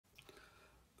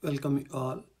Welcome you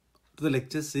all to the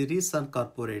lecture series on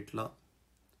corporate law.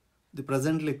 The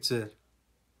present lecture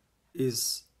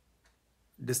is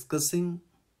discussing,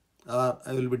 or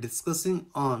I will be discussing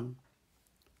on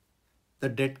the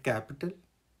debt capital.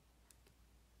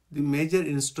 The major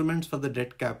instruments for the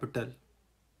debt capital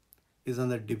is on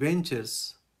the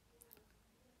debentures,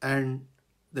 and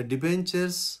the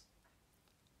debentures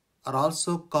are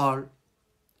also called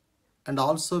and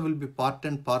also will be part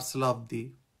and parcel of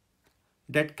the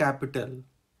debt capital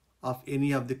of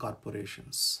any of the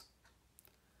corporations.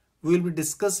 We will be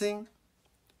discussing,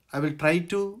 I will try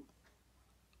to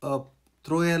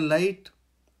throw a light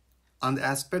on the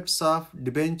aspects of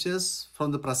debentures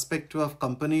from the perspective of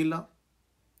company law,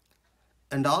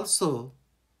 and also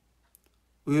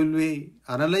we will be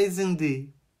analyzing the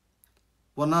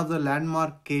one of the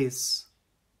landmark case,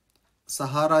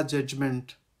 Sahara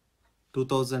judgment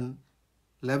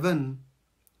 2011,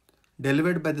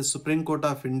 delivered by the Supreme Court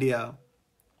of India,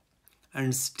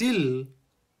 and still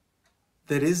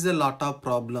there is a lot of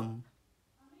problem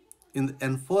in the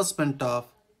enforcement of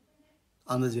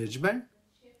on the judgment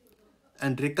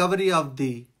and recovery of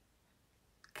the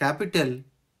capital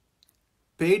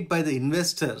paid by the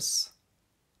investors,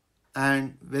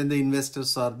 and when the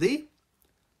investors are the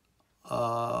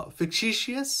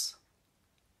fictitious,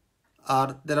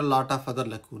 or there are a lot of other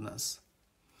lacunas.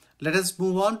 Let us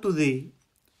move on to the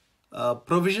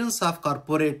provisions of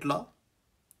corporate law,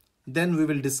 then we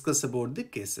will discuss about the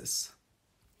cases.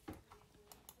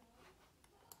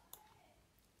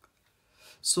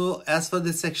 So as for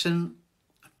the section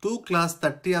 2 class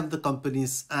 30 of the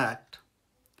Companies Act,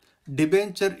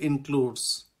 debenture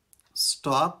includes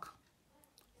stock,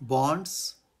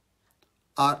 bonds,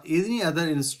 or any other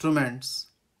instruments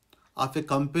of a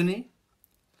company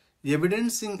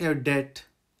evidencing a debt,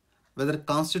 whether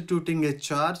constituting a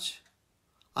charge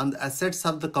on the assets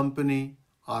of the company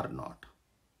or not.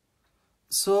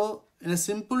 So in a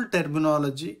simple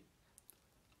terminology,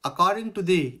 according to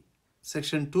the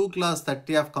section 2 class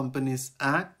 30 of Companies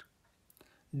Act,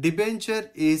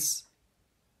 debenture is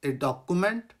a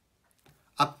document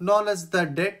acknowledge the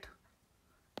debt,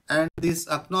 and this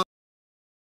acknowledging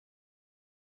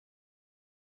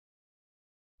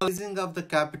of the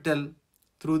capital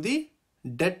through the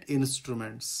debt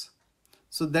instruments.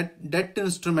 So that debt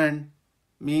instrument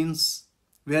means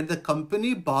where the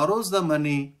company borrows the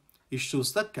money,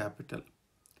 issues the capital.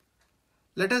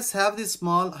 Let us have this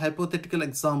small hypothetical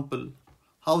example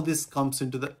how this comes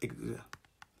into the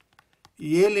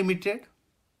A Limited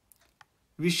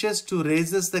wishes to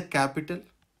raises the capital,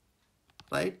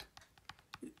 right?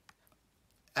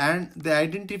 And they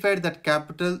identified that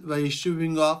capital by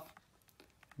issuing of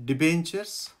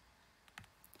debentures,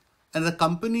 and the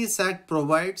Companies Act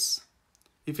provides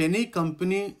if any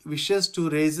company wishes to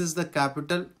raises the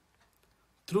capital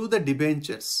through the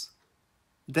debentures,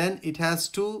 then it has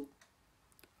to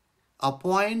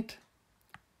appoint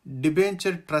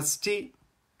debenture trustee,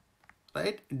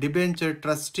 right? Debenture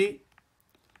trustee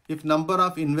if number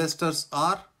of investors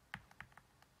are,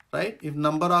 right? If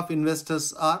number of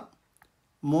investors are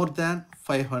more than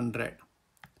 500.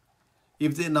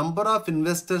 If the number of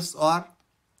investors are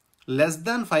less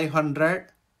than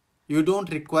 500, you don't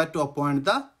require to appoint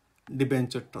the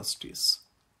debenture trustees.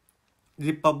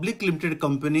 The public limited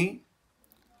company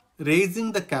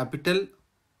raising the capital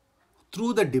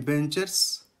through the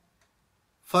debentures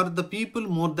for the people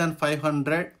more than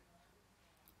 500,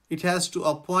 it has to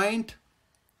appoint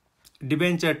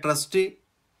debenture trustee.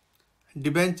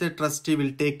 Debenture trustee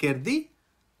will take care of the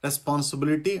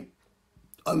responsibility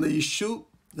on the issue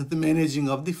of the managing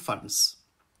of the funds.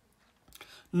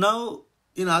 Now,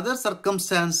 in other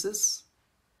circumstances,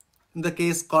 in the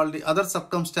case called the other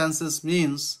circumstances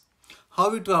means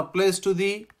how it applies to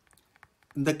the,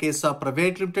 in the case of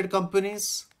private limited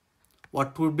companies,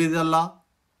 what would be the law,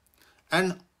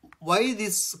 and why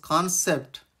this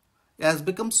concept has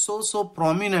become so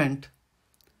prominent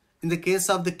in the case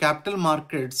of the capital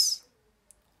markets,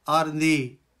 or in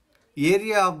the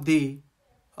area of the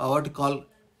what you call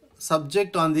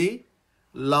subject on the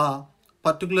law,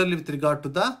 particularly with regard to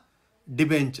the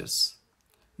debentures.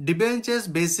 Debentures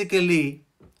basically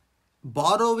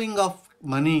borrowing of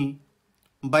money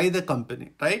by the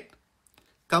company, right?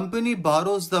 Company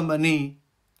borrows the money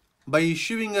by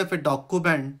issuing of a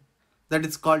document that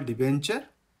is called debenture.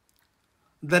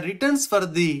 The returns for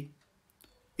the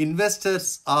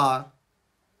investors are,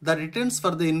 the returns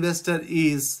for the investor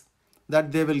is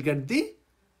that they will get the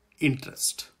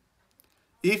interest.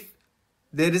 If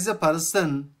there is a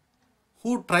person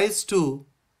who tries to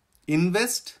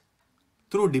invest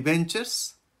through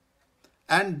debentures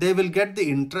and they will get the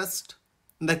interest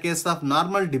in the case of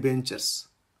normal debentures,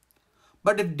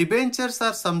 But if debentures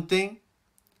are something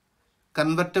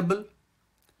convertible,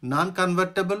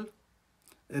 non-convertible,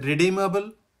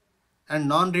 redeemable and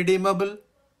non-redeemable,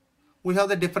 we have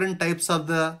the different types of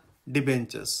the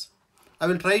debentures. I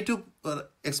will try to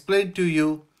explain to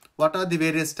you what are the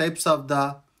various types of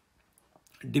the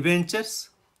debentures.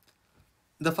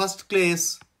 In the first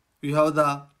case, we have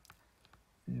the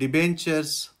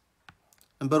debentures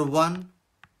number 1,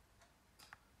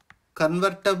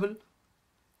 convertible,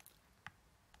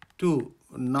 2,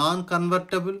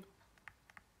 non-convertible,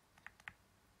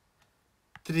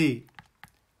 3,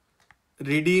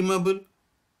 redeemable,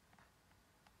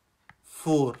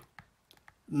 4,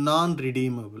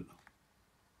 non-redeemable.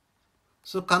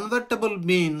 So convertible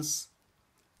means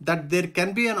that there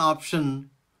can be an option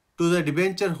to the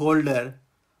debenture holder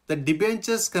that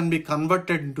debentures can be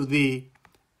converted into the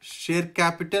share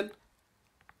capital,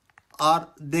 or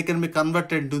they can be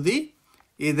converted into the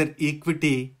either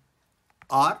equity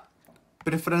or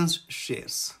preference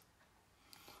shares.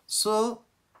 So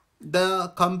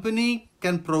the company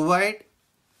can provide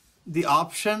the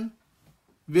option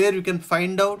where you can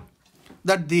find out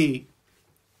that the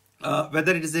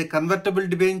whether it is a convertible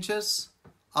debentures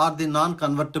or the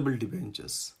non-convertible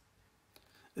debentures.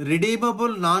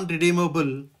 Redeemable,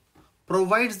 non-redeemable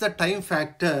provides the time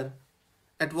factor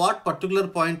at what particular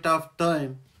point of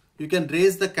time you can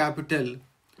raise the capital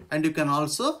and you can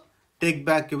also take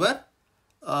back your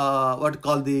what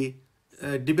call the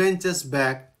debentures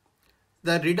back.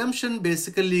 The redemption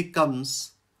basically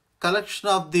comes collection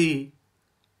of the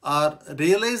or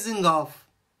realizing of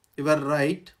your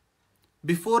right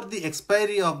before the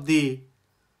expiry of the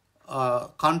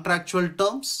contractual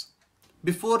terms,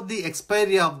 before the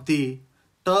expiry of the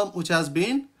term which has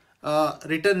been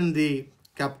written in the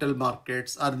capital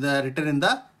markets or written in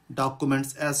the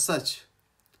documents as such.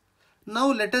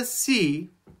 Now let us see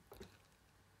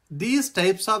these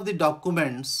types of the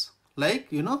documents, like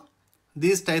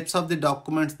these types of the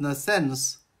documents in the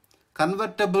sense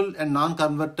convertible and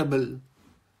non-convertible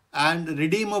and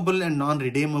redeemable and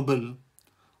non-redeemable.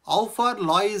 How far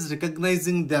law is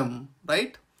recognizing them,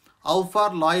 right? How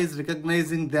far law is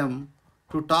recognizing them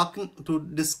to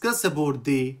discuss about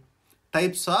the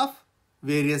types of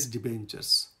various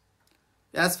debentures.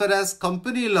 As far as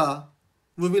company law,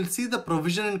 we will see the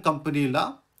provision in company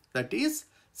law, that is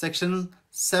section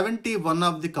 71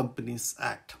 of the Companies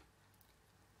Act.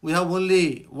 We have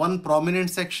only one prominent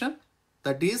section,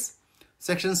 that is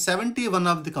section 71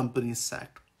 of the Companies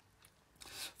Act.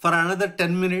 For another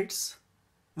 10 minutes,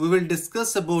 we will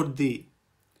discuss about the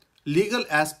legal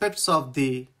aspects of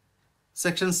the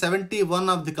section 71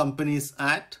 of the Companies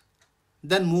Act,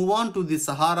 then move on to the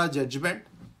Sahara judgment.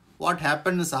 What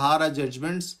happened in Sahara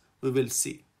judgments, we will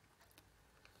see.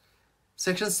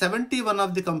 Section 71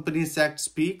 of the Companies Act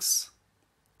speaks,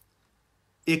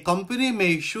 a company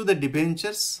may issue the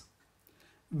debentures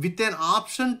with an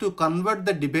option to convert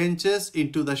the debentures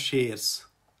into the shares.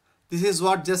 This is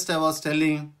what just I was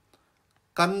telling,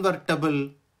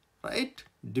 convertible, right,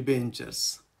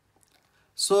 debentures.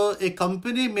 So a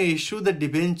company may issue the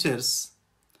debentures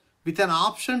with an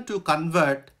option to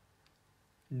convert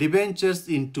debentures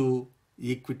into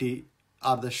equity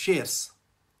or the shares.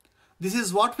 This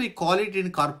is what we call it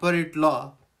in corporate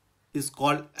law, is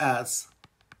called as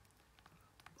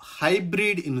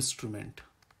hybrid instrument,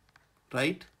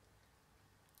 right?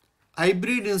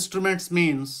 Hybrid instruments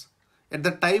means at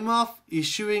the time of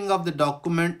issuing of the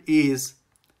document is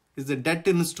the debt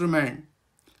instrument.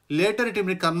 Later it will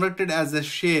be converted as the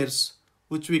shares,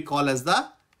 which we call as the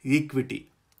equity.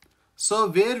 So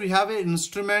where we have an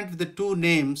instrument with the two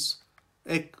names,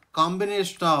 a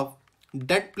combination of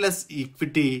debt plus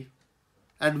equity,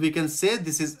 and we can say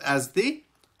this is as the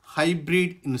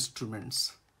hybrid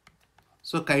instruments.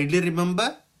 So kindly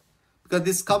remember, because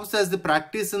this comes as the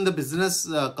practice in the business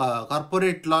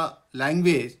corporate law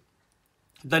language,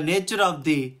 the nature of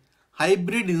the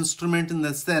hybrid instrument in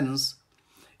the sense,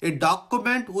 a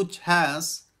document which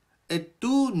has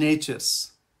two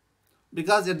natures,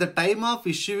 because at the time of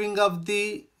issuing of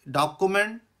the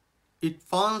document, it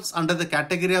falls under the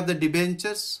category of the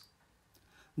debentures.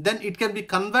 Then it can be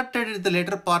converted in the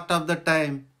later part of the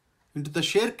time into the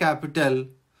share capital.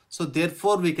 So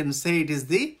therefore we can say it is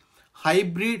the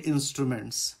hybrid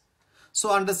instruments.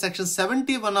 So under section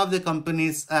 71 of the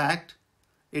Companies Act,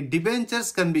 a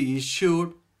debentures can be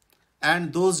issued,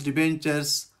 and those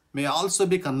debentures may also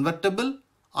be convertible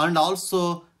and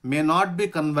also may not be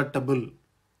convertible.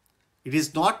 It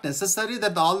is not necessary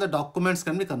that all the documents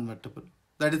can be convertible.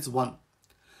 That is one.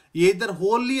 Either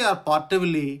wholly or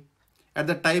partly at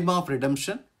the time of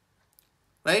redemption,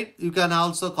 right? You can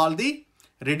also call the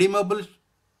redeemable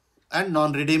and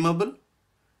non-redeemable.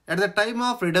 At the time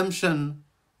of redemption,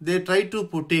 they try to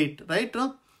put it, right?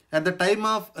 No? At the time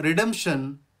of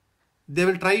redemption, they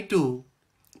will try to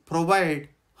provide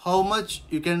how much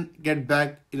you can get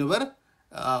back in your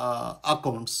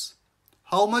accounts.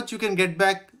 How much you can get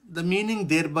back, the meaning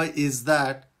thereby is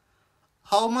that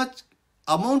how much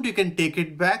amount you can take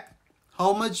it back,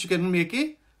 how much you can make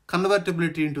a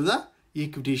convertibility into the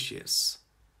equity shares.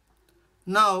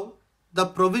 Now, the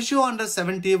provision under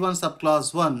 71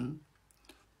 subclause 1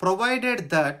 provided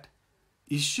that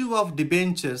issue of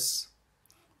debentures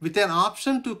with an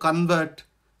option to convert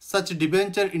such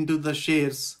debenture into the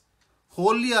shares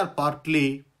wholly or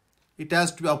partly, it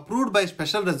has to be approved by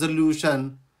special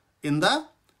resolution in the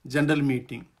general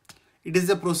meeting. It is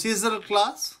a procedural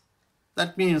clause.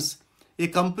 That means a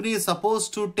company is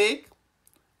supposed to take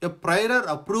a prior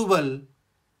approval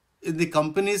in the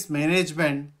company's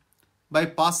management by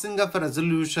passing of a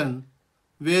resolution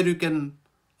where you can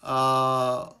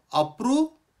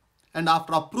approve, and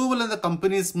after approval in the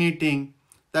company's meeting,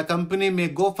 the company may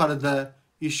go for the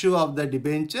issue of the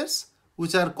debentures,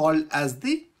 which are called as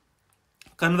the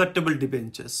convertible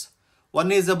debentures.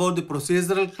 One is about the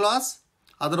procedural clause,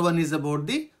 other one is about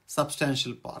the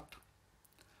substantial part.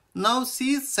 Now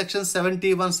see section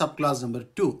 71 subclause number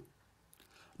 2.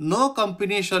 No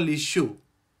company shall issue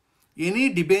any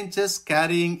debentures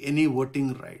carrying any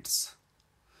voting rights.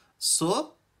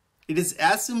 So it is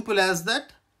as simple as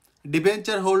that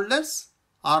debenture holders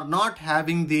are not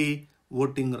having the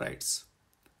voting rights.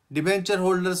 Debenture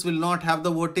holders will not have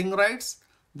the voting rights.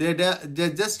 They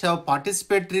just have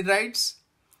participatory rights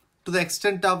to the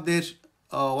extent of their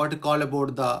what you call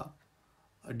about the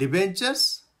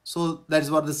debentures. So that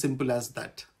is what is simple as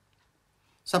that.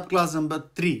 Subclause number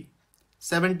 3,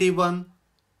 71,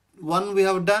 1 we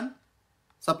have done.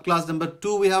 Subclause number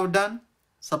 2 we have done.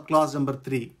 Subclause number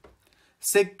 3.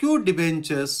 Secured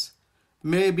debentures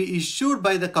may be issued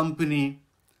by the company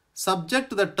subject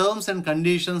to the terms and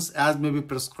conditions as may be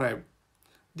prescribed.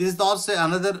 This is also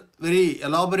another very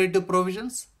elaborative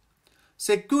provisions.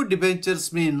 Secured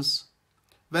debentures means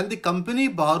when the company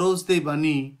borrows the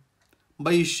money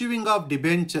by issuing of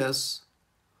debentures,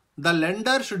 the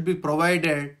lender should be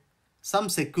provided some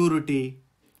security,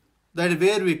 that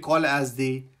where we call as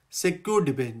the secured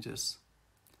debentures.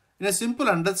 In a simple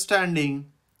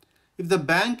understanding, if the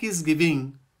bank is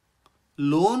giving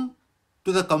loan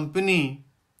to the company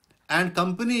and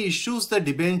company issues the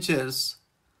debentures,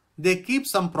 they keep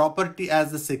some property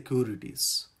as the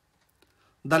securities.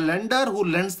 The lender who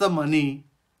lends the money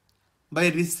by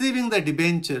receiving the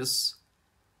debentures,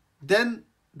 then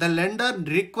the lender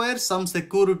requires some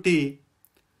security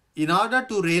in order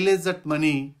to realize that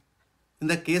money in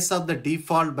the case of the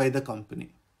default by the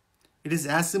company. It is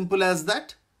as simple as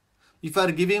that. If you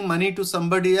are giving money to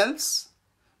somebody else,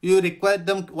 you require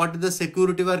them what is the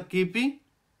security you are keeping.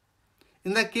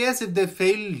 In the case if they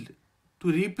failed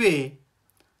to repay,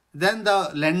 then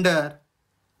the lender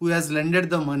who has lended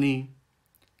the money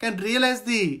can realize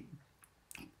the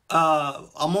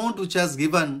amount which has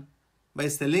given by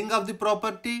selling of the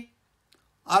property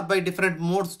or by different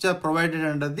modes which are provided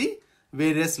under the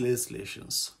various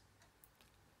legislations.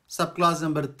 Subclause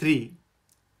number 3.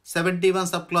 71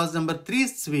 subclause number 3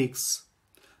 speaks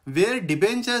where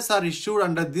debentures are issued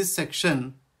under this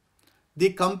section,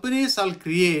 the company shall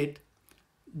create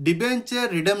debenture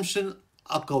redemption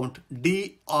account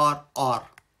DRR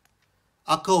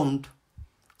account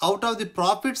out of the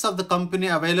profits of the company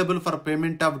available for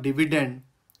payment of dividend.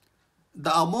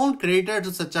 The amount credited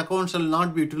to such account shall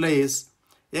not be utilized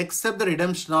except the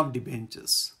redemption of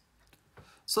debentures.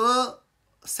 So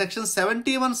section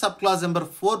 71 subclause number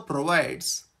 4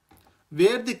 provides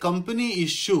where the company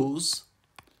issues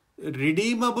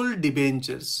redeemable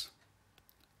debentures.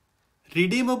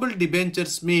 Redeemable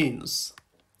debentures means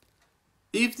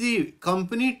if the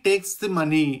company takes the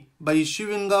money by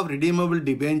issuing of redeemable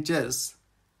debentures,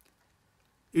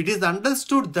 it is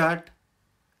understood that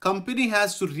company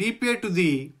has to repay to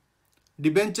the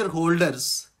debenture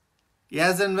holders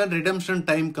as and when redemption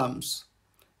time comes,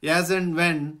 as and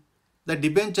when the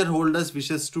debenture holders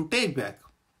wishes to take back.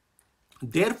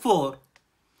 Therefore,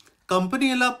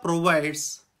 company law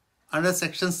provides under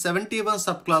section 71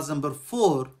 subclause number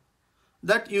 4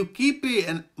 that you keep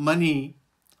money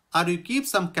or you keep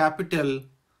some capital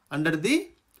under the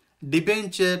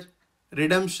debenture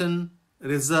redemption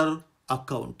reserve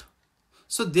account.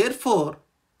 So therefore,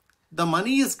 the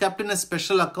money is kept in a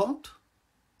special account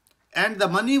and the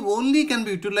money only can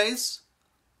be utilized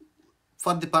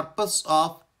for the purpose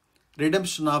of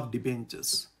redemption of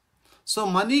debentures. So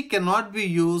money cannot be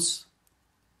used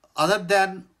other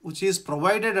than which is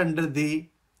provided under the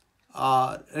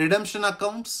redemption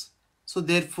accounts. So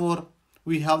therefore,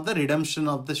 we have the redemption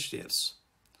of the shares,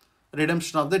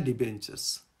 redemption of the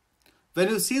debentures. When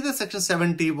you see the section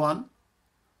 71,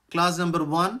 clause number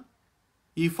 1,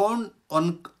 you found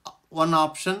one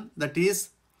option, that is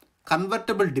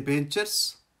convertible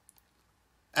debentures,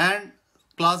 and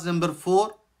clause number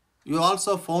 4, you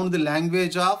also found the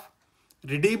language of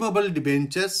redeemable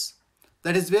debentures.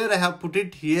 That is where I have put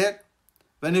it here.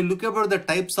 When you look about the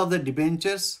types of the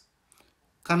debentures,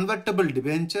 convertible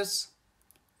debentures,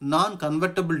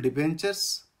 non-convertible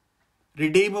debentures,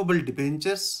 redeemable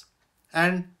debentures,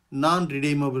 and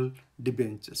non-redeemable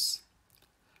debentures.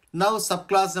 Now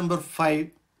subclass number 5,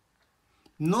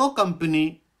 no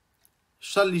company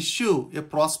shall issue a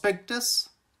prospectus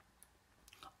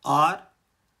or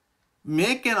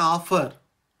make an offer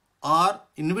or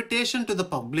invitation to the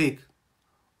public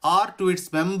or to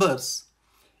its members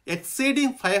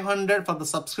exceeding 500 for the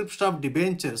subscription of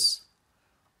debentures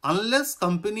unless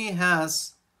company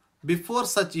has, before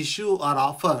such issue or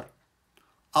offer,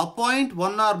 appoint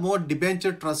one or more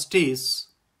debenture trustees,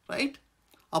 right?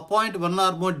 Appoint one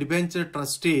or more debenture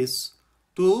trustees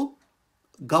to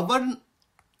govern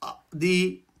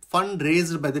the fund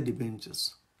raised by the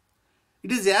debentures.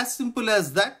 It is as simple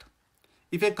as that.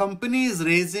 If a company is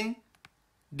raising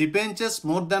debentures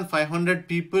more than 500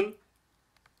 people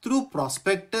through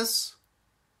prospectus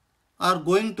or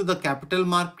going to the capital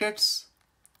markets,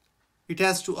 it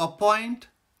has to appoint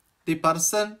the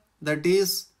person, that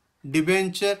is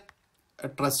debenture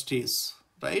trustees,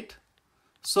 right?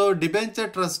 So debenture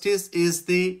trustees is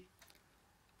the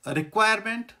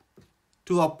requirement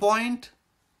to appoint,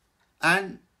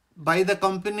 and by the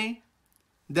company,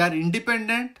 they are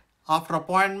independent after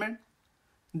appointment.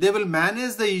 They will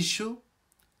manage the issue.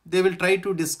 They will try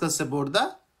to discuss about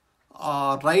the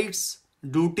rights,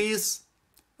 duties,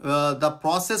 the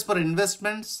process for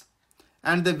investments,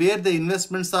 and where the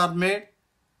investments are made.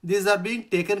 These are being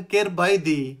taken care by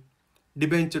the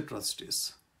debenture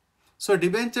trustees. So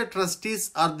debenture trustees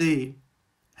are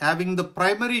having the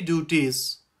primary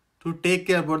duties to take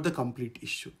care about the complete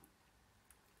issue.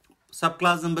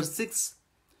 Subclass number 6,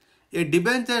 a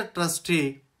debenture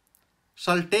trustee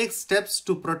shall take steps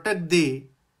to protect the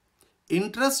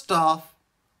interest of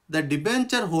the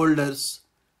debenture holders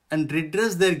and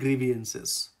redress their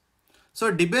grievances. So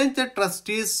debenture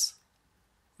trustees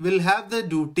will have the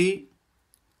duty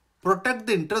protect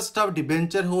the interest of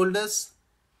debenture holders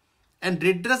and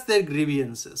redress their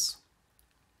grievances.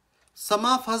 Some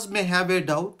of us may have a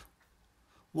doubt,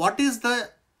 what is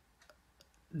the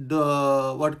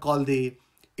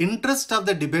interest of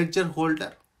the debenture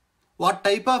holder? What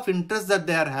type of interest that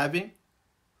they are having?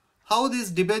 How these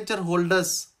debenture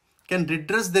holders can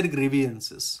redress their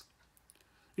grievances?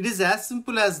 It is as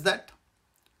simple as that.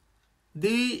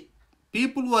 The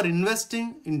people who are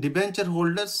investing in debenture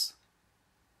holders,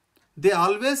 they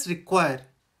always require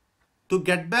to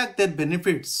get back their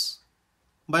benefits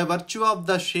by virtue of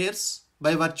the shares,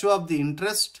 by virtue of the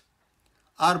interest,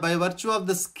 or by virtue of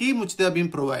the scheme which they have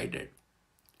been provided.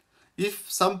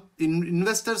 If some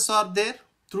investors are there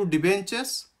through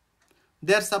debentures,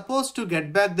 they are supposed to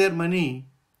get back their money.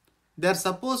 They are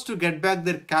supposed to get back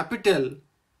their capital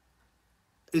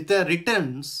with their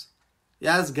returns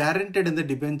as guaranteed in the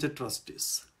debenture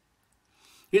trustees.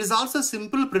 It is also a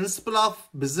simple principle of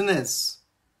business.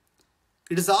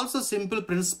 It is also a simple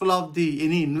principle of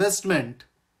any investment.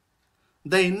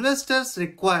 The investors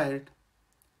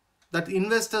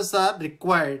are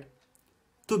required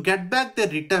to get back their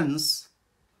returns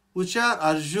which are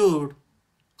assured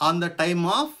on the time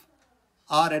of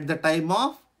or at the time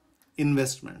of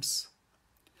investments.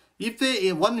 If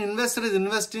one investor is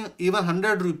investing even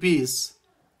 100 rupees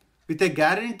with a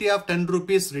guarantee of 10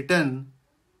 rupees return,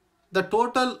 the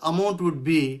total amount would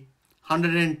be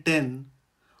 110.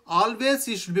 Always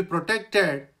he should be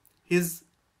protected his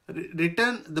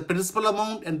return, the principal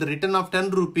amount and the return of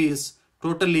 10 rupees,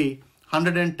 totally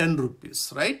 110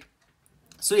 rupees, right?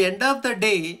 So end of the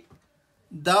day,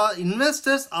 the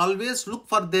investors always look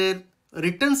for their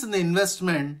returns in the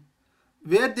investment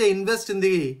where they invest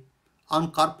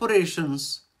on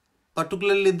corporations,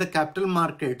 particularly in the capital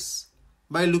markets,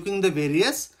 by looking the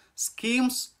various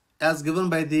schemes as given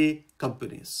by the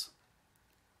companies.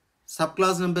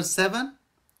 Subclass number 7,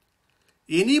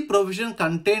 any provision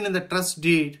contained in the trust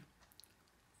deed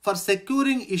for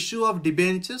securing issue of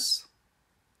debentures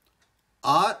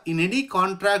or in any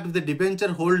contract with the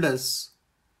debenture holders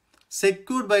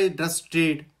secured by trust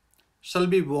deed shall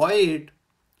be void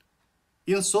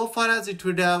insofar as it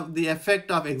would have the effect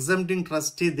of exempting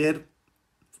trustee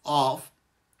thereof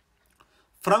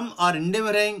from or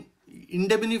indemnifying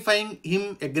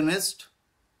him against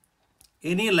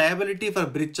any liability for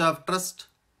breach of trust,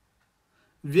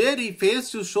 where he fails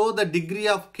to show the degree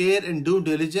of care and due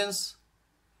diligence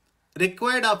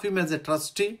required of him as a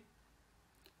trustee,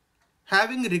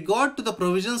 having regard to the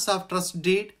provisions of trust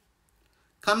deed,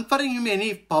 conferring him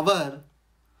any power,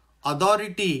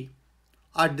 authority,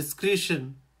 or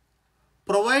discretion,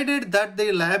 provided that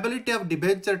the liability of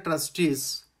debenture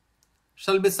trustees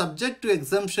shall be subject to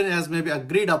exemption as may be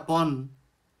agreed upon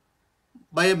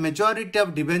by a majority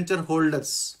of debenture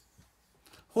holders,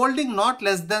 holding not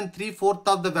less than 3/4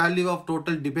 of the value of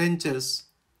total debentures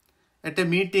at a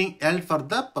meeting held for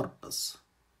the purpose.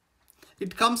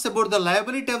 It comes about the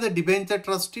liability of the debenture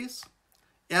trustees.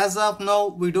 As of now,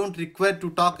 we don't require to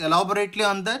talk elaborately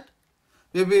on that.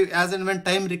 Maybe as and when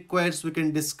time requires, we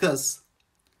can discuss.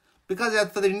 Because as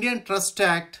per the Indian Trust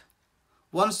Act,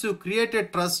 once you create a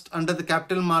trust under the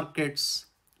capital markets,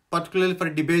 particularly for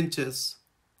debentures,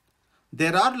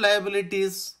 there are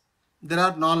liabilities, there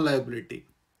are non-liability.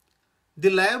 The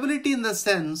liability in the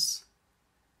sense,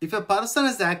 if a person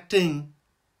is acting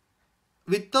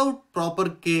without proper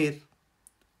care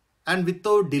and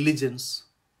without diligence,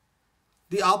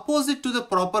 the opposite to the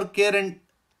proper care and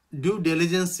due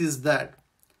diligence is that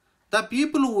the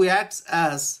people who act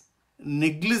as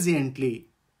negligently,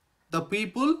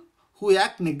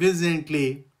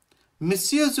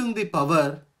 misusing the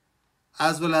power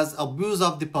as well as abuse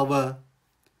of the power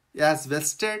as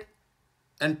vested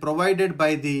and provided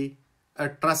by the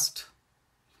trust.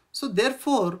 So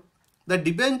therefore, the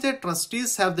debenture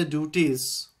trustees have the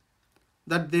duties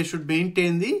that they should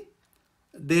maintain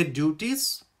their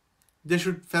duties, they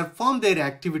should perform their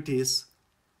activities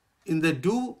in the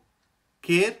due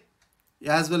care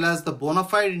as well as the bona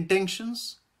fide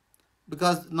intentions,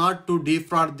 because not to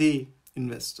defraud the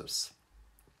investors.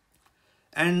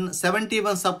 And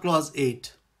 71 subclause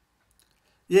 8.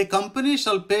 A company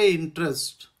shall pay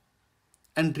interest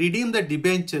and redeem the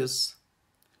debentures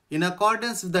in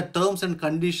accordance with the terms and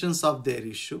conditions of their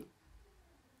issue.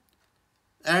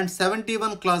 And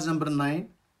 71 clause number 9.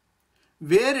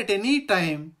 Where at any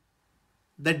time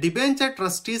the debenture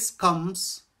trustees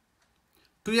comes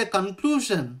to a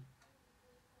conclusion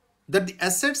that the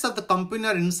assets of the company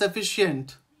are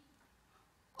insufficient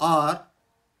or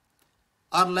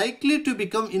are likely to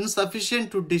become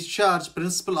insufficient to discharge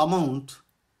principal amount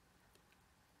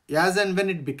as and when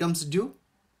it becomes due,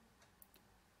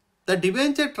 the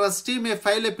debenture trustee may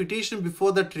file a petition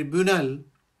before the tribunal,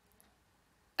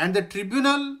 and the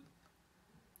tribunal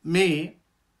may,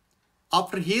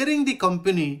 after hearing the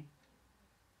company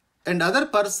and other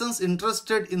persons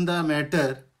interested in the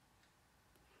matter,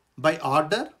 by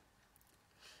order,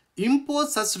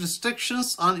 impose such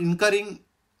restrictions on incurring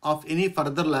of any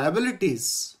further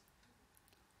liabilities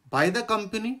by the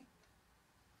company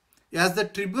as the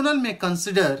tribunal may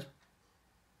consider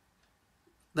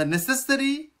the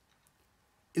necessary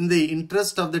in the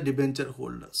interest of the debenture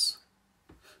holders.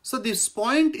 So this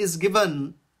point is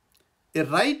given a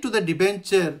right to the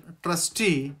debenture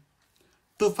trustee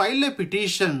to file a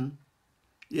petition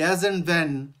as and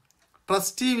when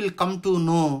trustee will come to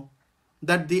know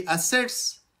that the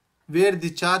assets where the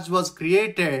charge was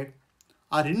created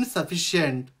are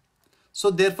insufficient.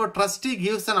 So therefore trustee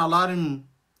gives an alarm.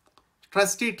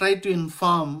 Trustee try to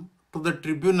inform to the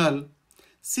tribunal,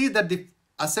 see that the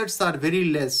assets are very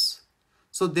less.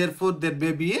 So therefore there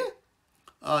may be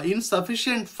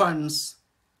insufficient funds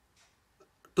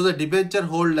to the debenture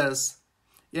holders.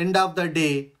 End of the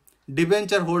day,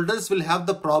 debenture holders will have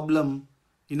the problem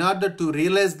in order to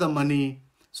realize the money.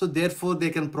 So therefore they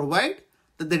can provide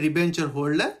that the debenture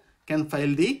holder can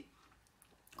file the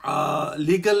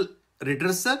legal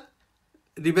redressal.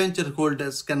 Debenture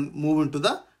holders can move into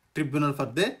the tribunal for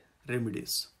their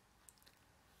remedies.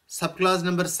 Subclause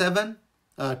number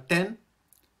 10.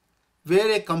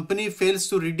 Where a company fails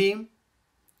to redeem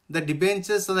the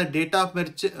debentures on the date of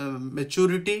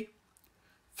maturity,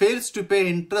 fails to pay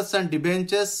interest on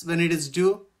debentures when it is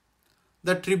due,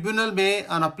 the tribunal may,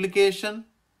 on application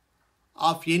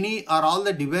of any or all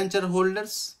the debenture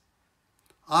holders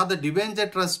or the debenture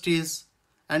trustees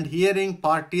and hearing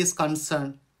parties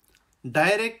concerned,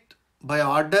 direct by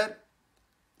order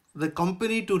the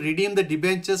company to redeem the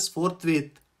debentures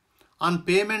forthwith on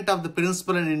payment of the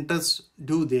principal and interest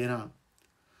due thereon.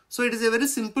 So it is a very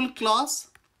simple clause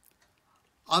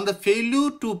on the failure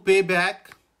to pay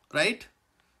back, right?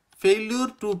 Failure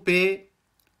to pay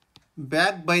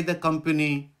back by the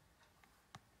company,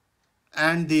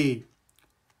 and the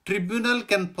tribunal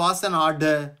can pass an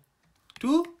order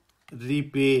to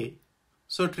repay.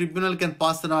 So tribunal can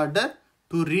pass an order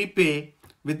to repay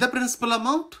with the principal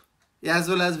amount as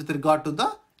well as with regard to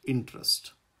the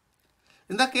interest.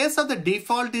 In the case of the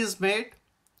default is made,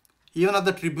 even if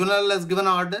the tribunal has given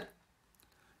order,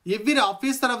 every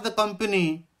officer of the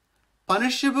company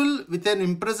punishable with an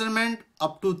imprisonment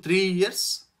up to 3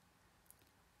 years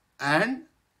and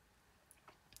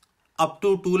up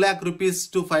to 2 lakh rupees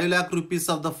to 5 lakh rupees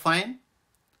of the fine,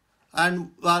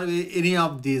 and any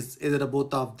of these, either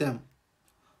both of them.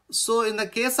 So in the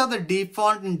case of the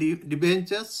default in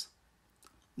debentures,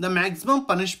 the maximum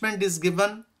punishment is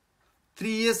given 3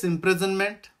 years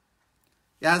imprisonment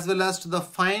as well as to the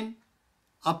fine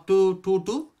up to 2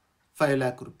 to 5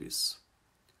 lakh rupees.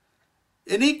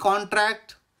 Any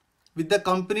contract with the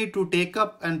company to take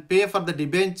up and pay for the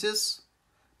debentures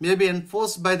may be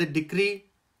enforced by the decree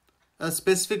a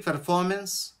specific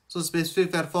performance. So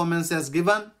specific performance is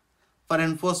given for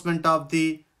enforcement of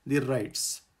the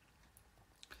rights.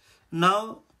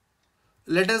 Now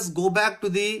let us go back to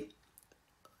the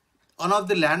one of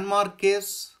the landmark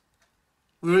case.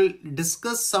 We will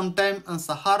discuss sometime on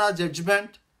Sahara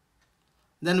judgment.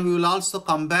 Then we will also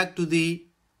come back to the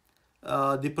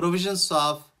provisions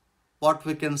of what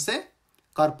we can say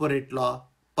corporate law,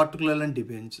 particularly in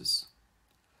debentures.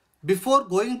 Before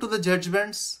going to the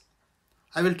judgments,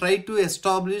 I will try to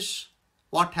establish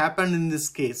what happened in this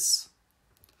case.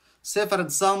 Say for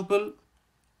example,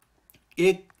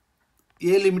 a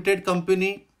limited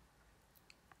company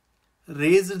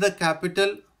raised the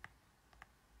capital,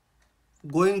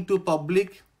 going to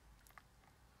public,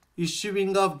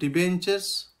 issuing of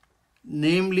debentures,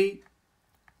 namely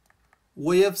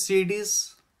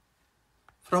OFCDS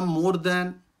from more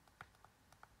than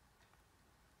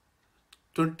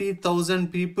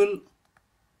 20,000 people,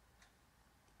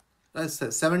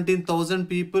 17,000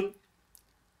 people.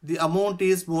 The amount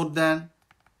is more than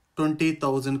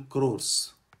 20,000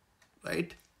 crores,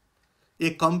 right?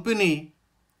 A company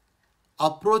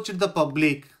approached the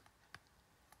public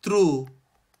through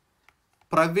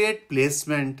private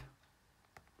placement,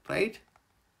 right?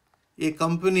 A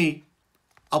company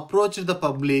approached the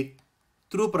public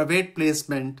through private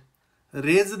placement,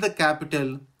 raised the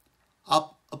capital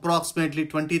up approximately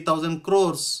 20,000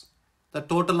 crores. The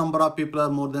total number of people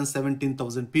are more than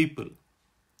 17,000 people.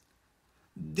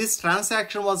 This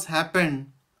transaction was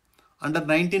happened under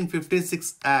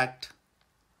 1956 Act.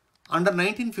 Under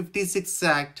 1956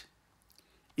 Act,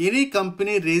 any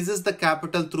company raises the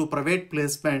capital through private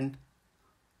placement,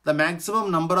 the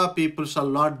maximum number of people shall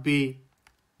not be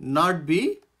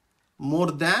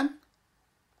more than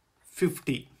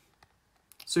 50.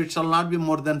 So it shall not be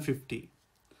more than 50.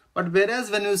 But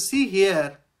whereas when you see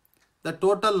here, the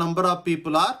total number of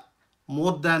people are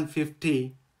more than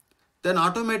 50, then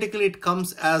automatically it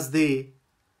comes as the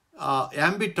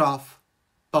ambit of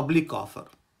public offer.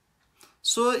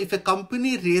 So if a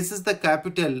company raises the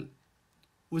capital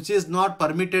which is not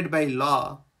permitted by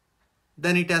law,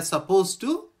 then it is supposed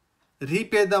to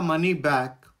repay the money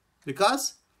back,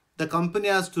 because the company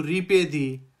has to repay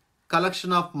the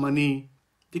collection of money,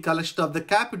 the collection of the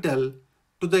capital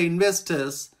to the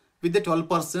investors with the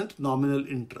 12% nominal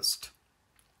interest.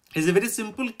 It's a very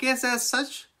simple case as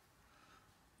such.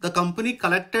 The company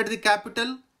collected the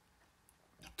capital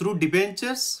through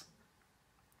debentures,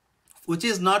 which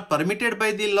is not permitted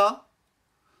by the law.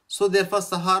 So therefore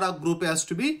Sahara Group has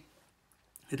to be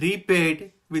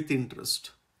repaid with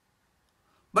interest.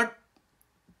 But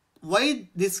why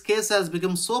this case has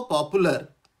become so popular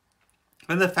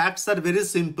when the facts are very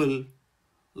simple?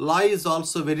 Law is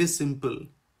also very simple,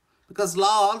 because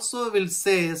law also will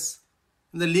say in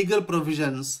the legal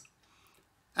provisions,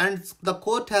 and the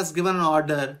court has given an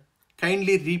order,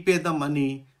 kindly repay the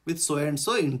money with so and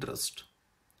so interest.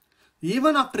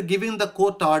 Even after giving the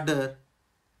court order,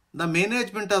 the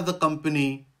management of the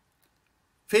company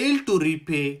failed to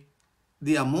repay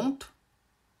the amount,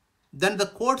 then the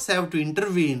courts have to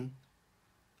intervene,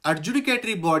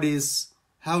 adjudicatory bodies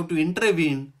have to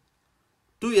intervene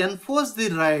to enforce the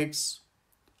rights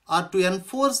or to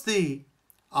enforce the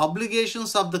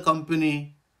obligations of the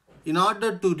company in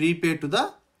order to repay to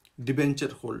the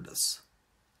debenture holders.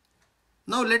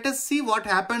 Now let us see what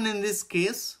happened in this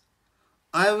case.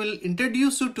 I will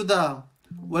introduce you to the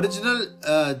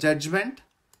original judgment.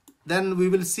 Then we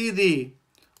will see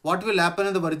what will happen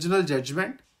in the original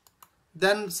judgment.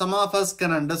 Then some of us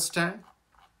can understand.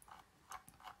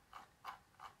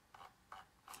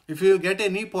 If you get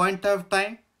any point of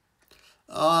time,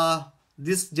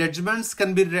 these judgments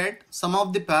can be read. Some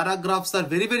of the paragraphs are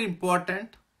very, very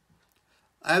important.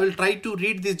 I will try to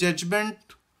read the judgment,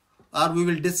 or we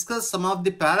will discuss some of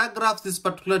the paragraphs this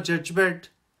particular judgment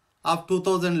of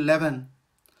 2011.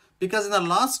 Because in the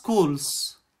law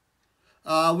schools,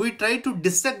 we try to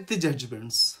dissect the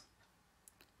judgments.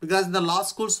 Because in the law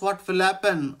schools what will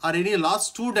happen, or any law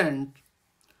student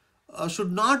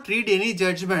should not read any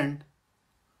judgment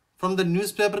from the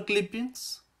newspaper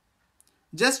clippings.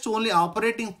 Just only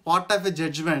operating part of a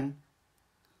judgment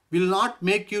will not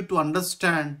make you to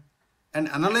understand and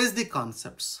analyze the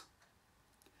concepts.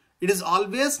 It is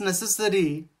always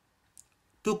necessary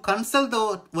to consult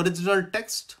the original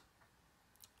text,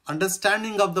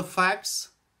 understanding of the facts,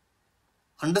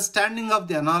 understanding of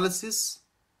the analysis,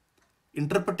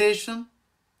 interpretation,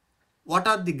 what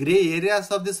are the gray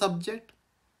areas of the subject,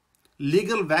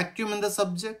 legal vacuum in the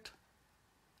subject,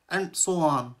 and so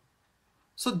on.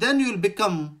 So then you will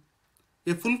become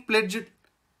a full-fledged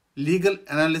legal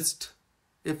analyst.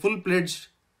 A full-fledged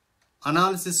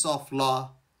analysis of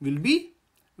law will be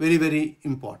very, very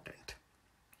important.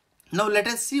 Now let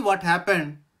us see what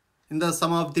happened in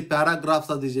some of the paragraphs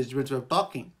of the judgments we are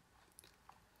talking.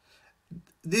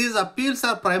 These appeals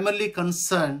are primarily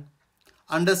concerned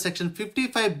under section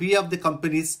 55B of the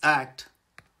Companies Act,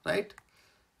 right?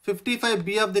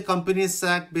 55B of the Companies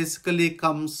Act basically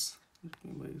comes,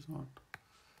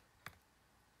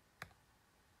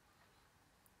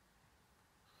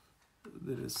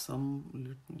 there is some,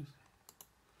 let me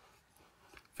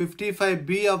see.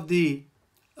 55B of the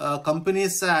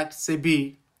Companies Act,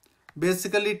 SEBI,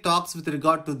 basically talks with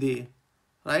regard to the,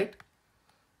 right?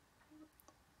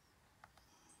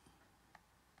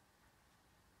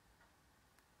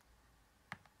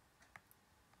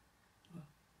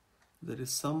 There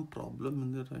is some problem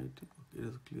in the writing. Okay, it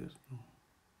is clear. No.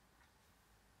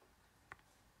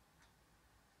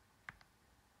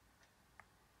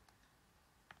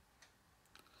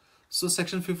 So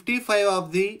section 55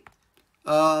 of the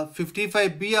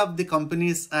 55B of the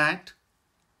Companies Act,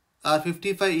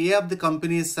 55A of the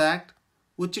Companies Act,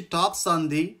 which talks on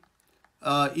the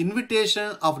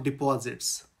invitation of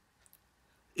deposits.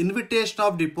 Invitation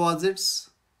of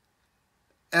deposits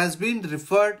has been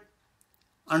referred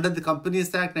under the Companies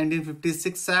Act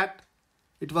 1956 Act.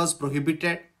 It was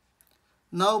prohibited.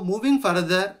 Now moving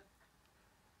further,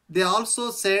 they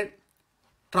also said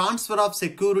transfer of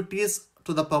securities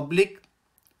to the public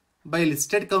by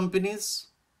listed companies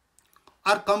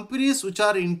or companies which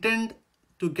are intend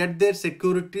to get their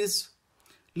securities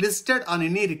listed on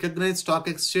any recognized stock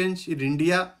exchange in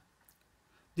India.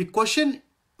 The question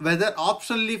whether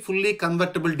optionally fully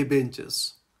convertible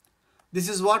debentures. This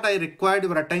is what I required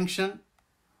your attention,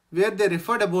 where they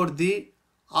referred about the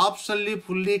optionally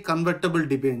fully convertible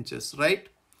debentures, right?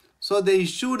 So they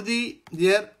issued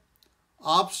their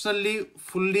optionally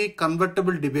fully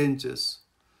convertible debentures.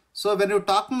 So when you're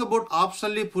talking about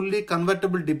optionally fully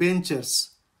convertible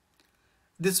debentures,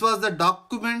 this was the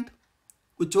document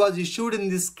which was issued in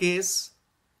this case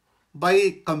by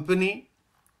a company.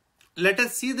 Let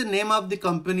us see the name of the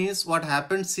companies, what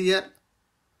happens here.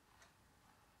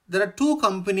 There are two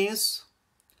companies.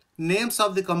 Names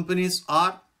of the companies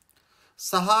are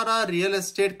Sahara Real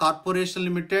Estate Corporation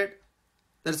Limited,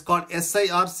 that is called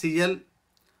SIRCL,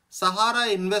 Sahara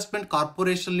Investment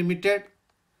Corporation Limited,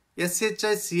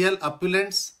 SHICL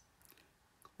appellants,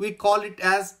 we call it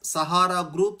as Sahara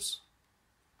Groups,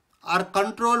 are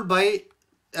controlled by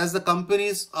as the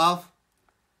companies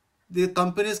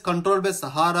controlled by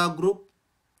Sahara Group.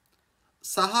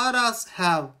 Saharas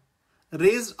have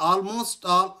raised almost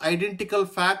all identical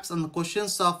facts and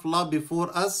questions of law before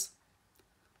us.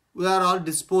 We are all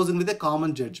disposing with the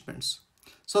common judgments.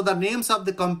 So the names of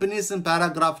the companies in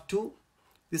paragraph 2,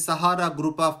 the Sahara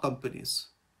group of companies.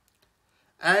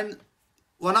 And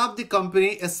one of the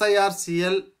company,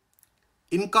 SIRCL,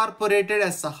 incorporated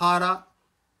as Sahara,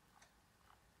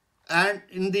 and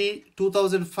in the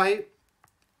 2005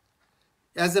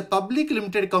 as a public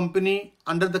limited company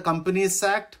under the Companies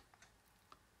Act.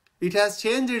 It has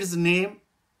changed its name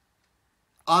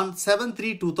on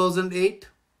 7/3/2008.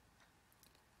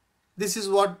 This is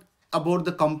what about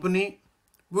the company.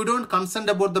 We don't concern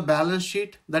about the balance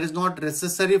sheet. That is not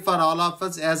necessary for all of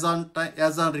us as on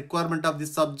requirement of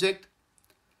this subject.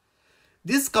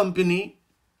 This company,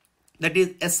 that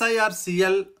is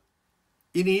SIRCL,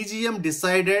 in EGM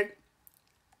decided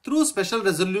through special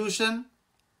resolution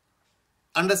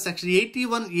under section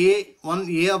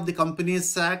 81A of the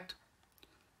Companies Act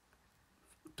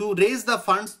to raise the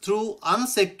funds through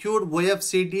unsecured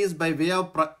OFCDS by way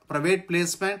of private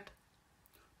placement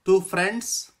to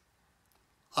friends,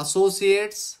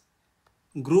 associates,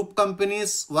 group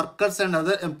companies, workers and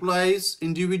other employees,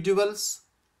 individuals,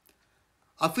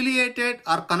 affiliated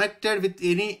or connected with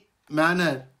any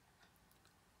manner,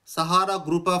 Sahara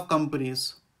group of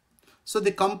companies. So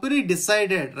the company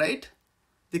decided, right?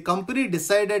 The company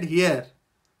decided here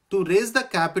to raise the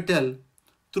capital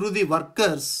through the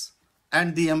workers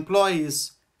and the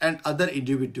employees and other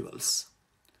individuals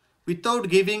without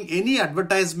giving any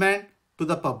advertisement to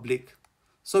the public.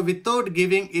 So without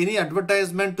giving any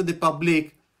advertisement to the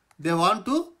public, they want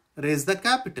to raise the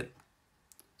capital.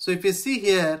 So if you see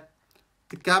here,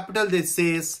 the capital they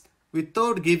says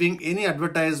without giving any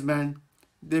advertisement,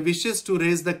 they wishes to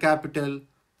raise the capital.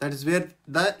 That is where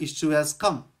the issue has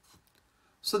come.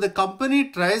 So the company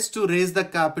tries to raise the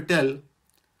capital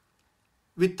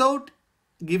without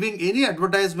giving any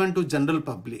advertisement to general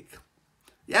public.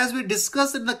 As we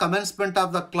discussed in the commencement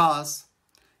of the class,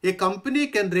 a company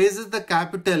can raise the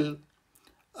capital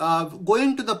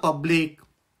going to the public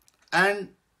and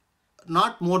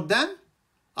not more than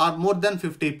or more than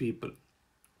 50 people.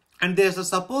 And they are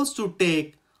supposed to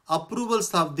take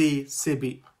approvals of the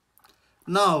SEBI.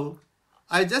 Now,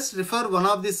 I just refer one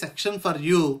of the section for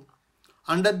you.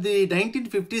 Under the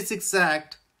 1956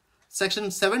 Act,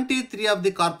 Section 73 of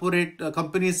the Corporate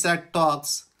Companies Act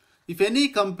talks, if any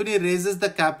company raises the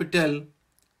capital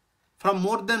from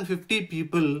more than 50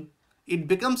 people, it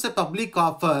becomes a public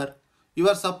offer. You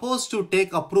are supposed to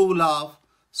take approval of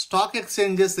stock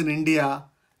exchanges in India,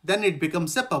 then it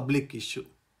becomes a public issue.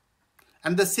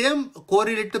 And the same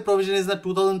correlated provision is the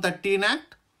 2013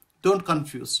 Act. Don't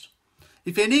confuse.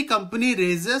 If any company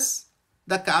raises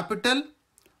the capital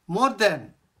more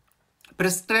than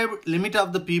prescribed limit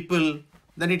of the people,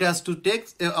 then it has to take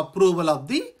approval of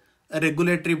the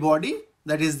regulatory body,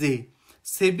 that is the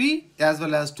SEBI, as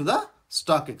well as to the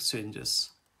stock exchanges.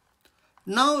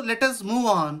 Now let us move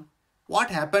on.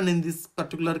 What happened in this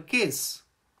particular case?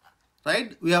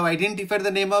 Right? We have identified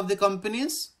the name of the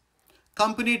companies.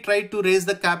 Company tried to raise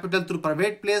the capital through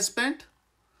private placement.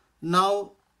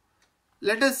 Now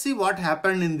let us see what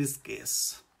happened in this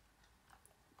case.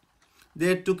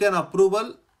 They took an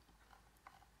approval.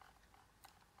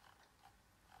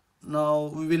 Now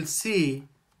we will see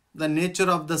the nature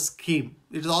of the scheme.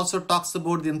 It also talks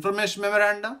about the information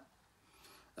memorandum,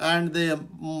 and the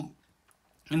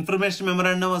information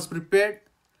memorandum was prepared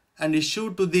and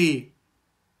issued to the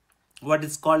what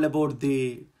is called about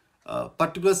the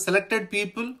particular selected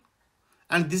people,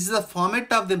 and this is the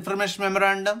format of the information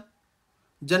memorandum.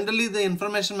 Generally, the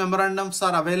information memorandums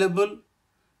are available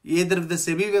either with the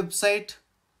SEBI website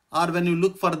or when you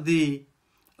look for the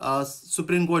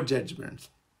Supreme Court judgments.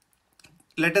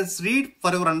 Let us read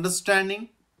for your understanding.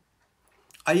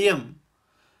 IM.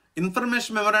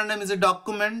 Information memorandum is a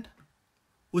document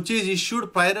which is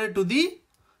issued prior to the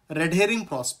red herring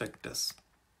prospectus.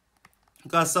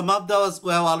 Because some of those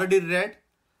we have already read,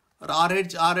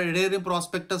 red herring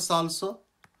prospectus also.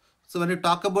 So when you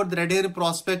talk about the red herring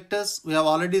prospectus, we have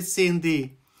already seen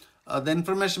the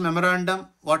information memorandum,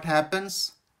 what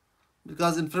happens,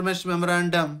 because information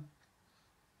memorandum,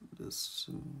 this,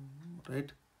 right?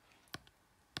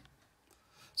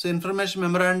 So information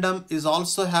memorandum is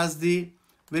also has the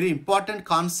very important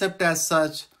concept as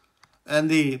such, and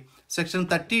the section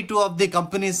 32 of the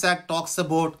Companies Act talks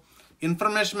about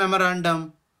information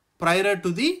memorandum prior to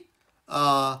the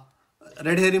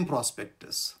red herring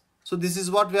prospectus. So this is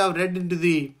what we have read into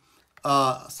the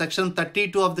section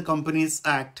 32 of the Companies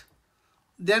Act.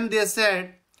 Then they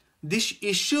said this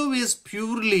issue is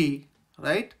purely,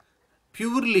 right,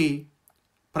 purely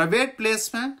private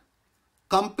placement.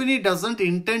 Company doesn't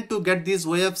intend to get these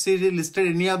OFCDS listed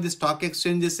any of the stock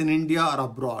exchanges in India or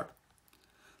abroad.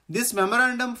 This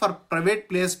memorandum for private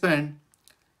placement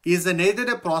is neither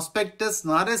a prospectus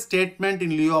nor a statement in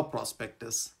lieu of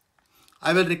prospectus.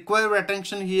 I will require your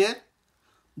attention here.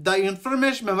 The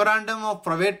information memorandum of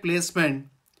private placement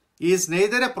is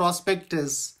neither a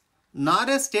prospectus nor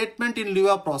a statement in lieu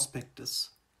of prospectus.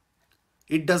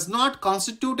 It does not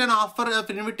constitute an offer of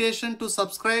invitation to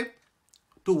subscribe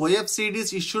to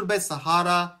OFCDs issued by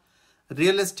Sahara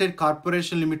Real Estate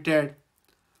Corporation Limited.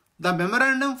 The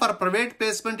memorandum for private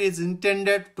placement is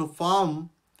intended to form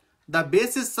the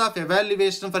basis of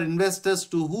evaluation for investors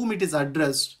to whom it is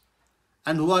addressed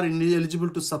and who are ineligible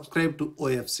to subscribe to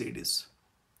OFCDs.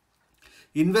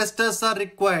 Investors are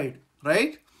required,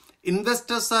 right?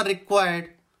 Investors are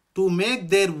required to make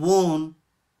their own,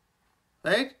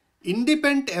 right,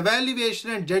 independent evaluation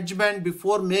and judgment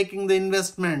before making the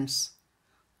investments.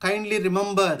 Kindly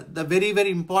remember the very, very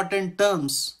important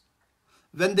terms.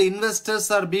 When the investors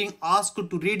are being asked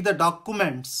to read the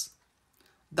documents,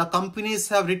 the companies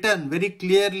have written very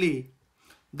clearly,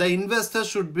 the investors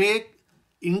should make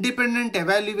independent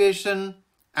evaluation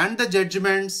and the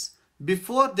judgments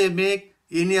before they make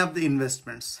any of the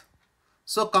investments.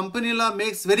 So company law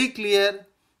makes very clear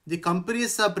the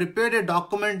companies have prepared a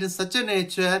document in such a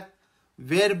nature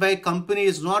whereby company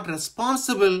is not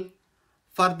responsible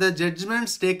for the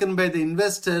judgments taken by the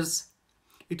investors.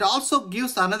 It also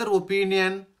gives another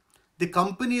opinion the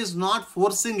company is not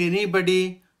forcing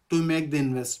anybody to make the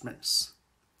investments,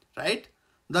 right?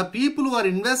 The people who are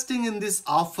investing in this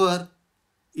offer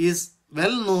is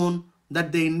well known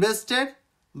that they invested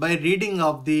by reading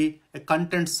of the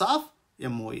contents of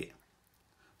MOA.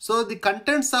 So the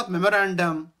contents of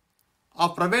memorandum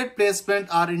of private placement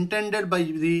are intended by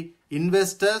the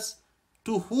investors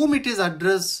to whom it is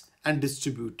addressed and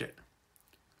distributed.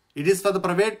 It is for the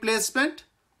private placement,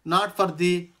 not for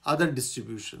the other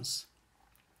distributions,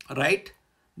 right?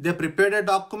 They prepared a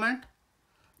document.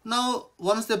 Now,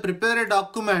 once they prepare a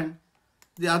document,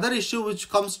 the other issue which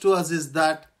comes to us is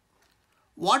that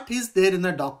what is there in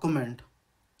the document?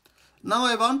 Now,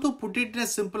 I want to put it in a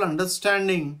simple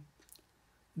understanding.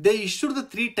 They issued the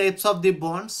three types of the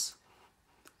bonds: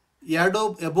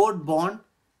 abode bond,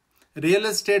 real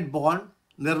estate bond,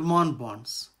 Nirman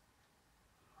bonds.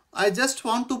 I just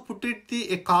want to put it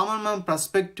a common man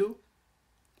perspective.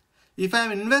 If I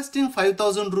am investing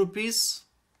 5,000 rupees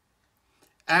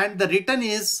and the return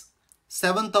is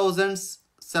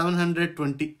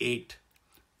 7,728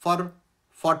 for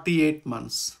 48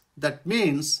 months. That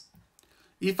means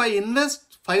if I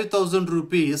invest 5,000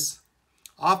 rupees,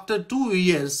 after 2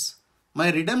 years,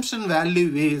 my redemption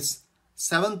value is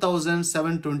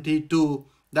 7,722.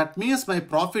 That means my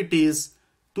profit is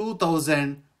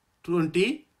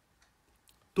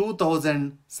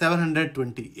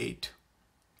 2,728.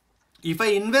 If I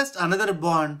invest another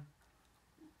bond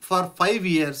for 5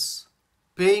 years,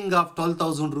 paying of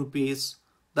 12,000 rupees,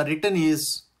 the return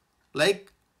is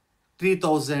like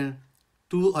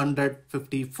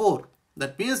 3,254.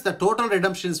 That means the total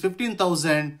redemption is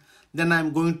 15,000. Then I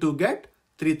am going to get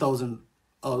 3,000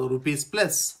 rupees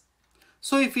plus.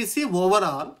 So if you see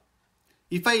overall,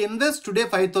 if I invest today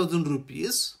 5,000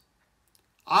 rupees,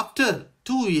 after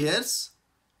 2 years,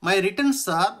 my returns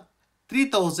are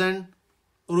 3,000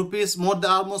 rupees, more than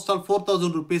almost all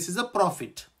 4,000 rupees is a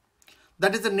profit.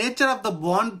 That is the nature of the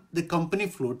bond the company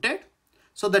floated.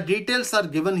 So the details are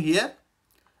given here,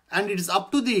 and it is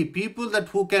up to the people that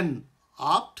who can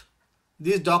opt.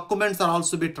 These documents are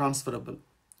also be transferable.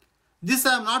 This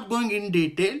I am not going in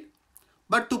detail,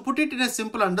 but to put it in a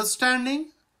simple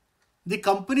understanding, the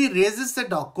company raises a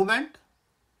document,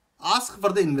 ask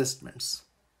for the investments.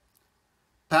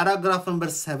 Paragraph number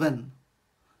 7.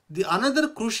 The another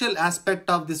crucial aspect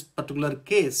of this particular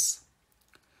case,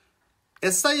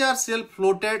 SIRCL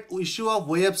floated issue of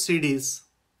OFCDS,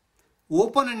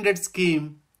 open-ended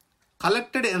scheme,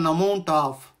 collected an amount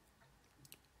of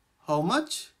how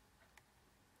much?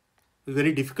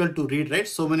 Very difficult to read, right?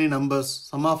 So many numbers.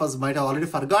 Some of us might have already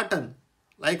forgotten,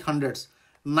 like hundreds.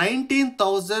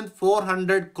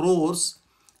 19,400 crores,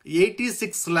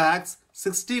 86 lakhs,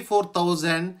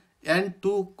 64,000 and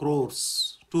 2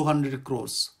 crores, 200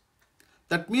 crores.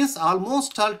 That means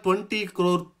almost all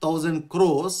 20,000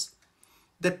 crores.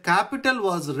 The capital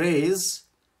was raised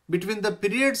between the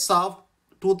periods of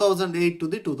 2008 to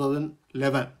the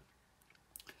 2011.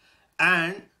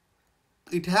 And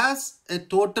it has a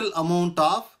total amount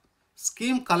of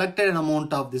scheme collected an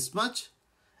amount of this much,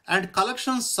 and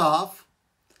collections of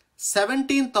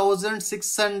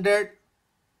 17,600,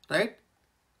 right?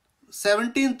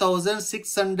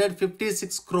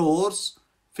 17,656 crores,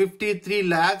 53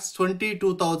 lakhs,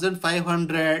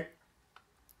 22,500,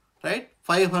 right?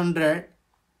 500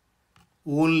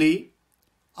 only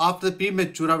after the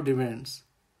premature of dividends.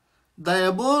 The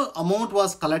above amount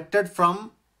was collected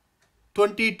from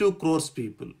 22 crores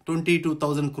people,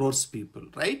 22,000 crores people,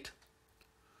 right?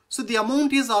 So the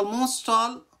amount is almost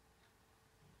all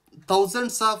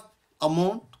thousands of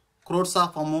amount, crores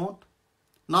of amount,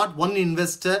 not one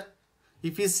investor.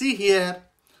 If you see here,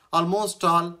 almost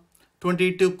all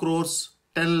 22 crores,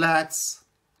 10 lakhs,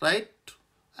 right?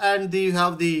 And you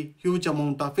have the huge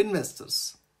amount of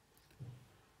investors.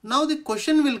 Now the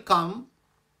question will come,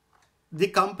 the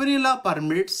company law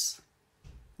permits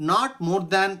not more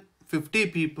than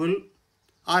 50 people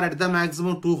or at the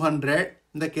maximum 200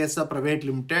 in the case of private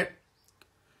limited.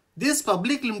 This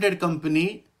public limited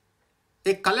company,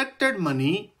 a collected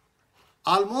money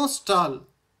almost all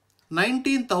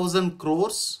 19,000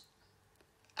 crores,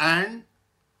 and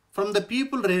from the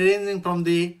people ranging from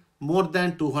the more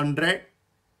than 200,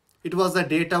 it was the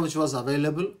data which was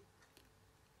available.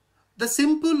 The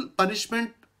simple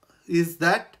punishment is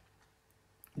that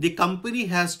the company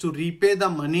has to repay the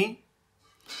money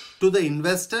to the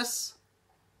investors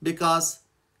because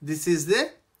this is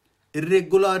the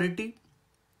irregularity,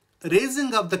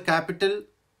 raising of the capital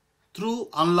through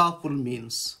unlawful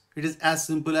means. It is as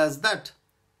simple as that.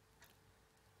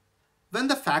 When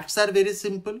the facts are very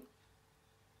simple,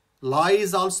 law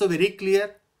is also very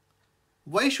clear,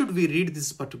 why should we read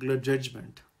this particular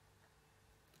judgment?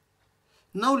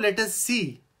 Now let us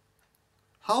see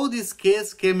how this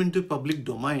case came into public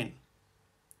domain.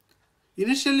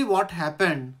 Initially what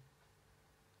happened,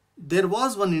 there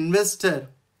was one investor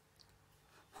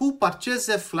who purchased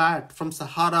a flat from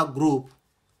Sahara Group.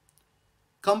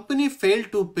 Company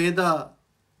failed to pay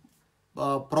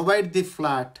provide the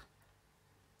flat.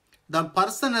 The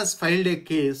person has filed a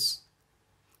case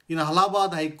in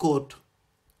Allahabad High Court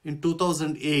in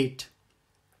 2008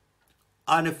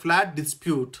 on a flat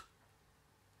dispute,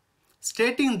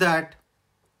 stating that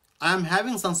I am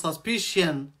having some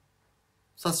suspicious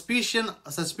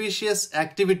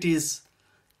activities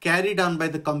carried on by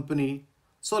the company.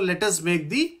 So let us make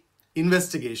the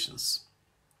investigations.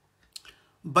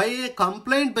 By a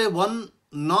complaint by one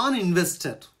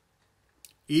non-investor,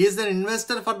 he is an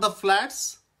investor for the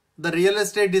flats, the real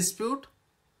estate dispute.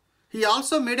 He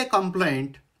also made a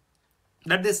complaint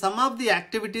that some of the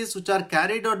activities which are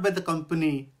carried out by the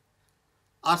company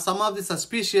are some of the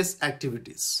suspicious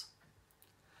activities.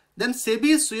 Then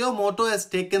SEBI suo motu has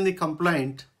taken the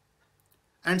complaint,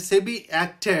 and SEBI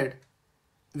acted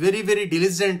very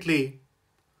diligently.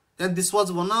 Then this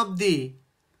was one of the,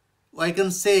 I can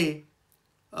say,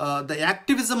 the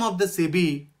activism of the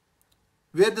SEBI,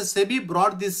 where the SEBI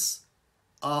brought this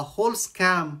whole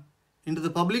scam into the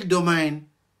public domain,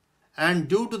 and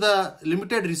due to the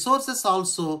limited resources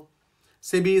also,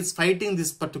 SEBI is fighting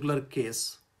this particular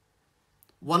case.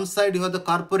 One side you have the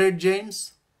corporate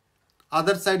giants,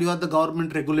 other side you have the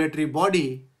government regulatory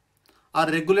body.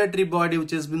 Our regulatory body,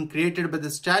 which has been created by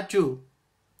the statute,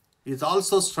 is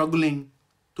also struggling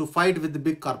to fight with the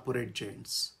big corporate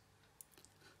giants.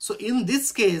 So in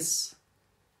this case,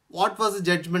 what was the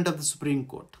judgment of the Supreme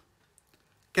Court?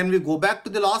 Can we go back to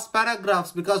the last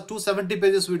paragraphs, because 270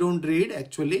 pages we don't read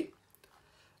actually.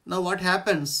 Now what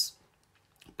happens?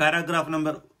 Paragraph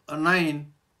number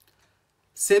 9.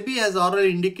 SEBI has already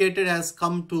indicated, has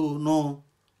come to know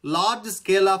large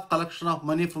scale of collection of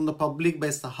money from the public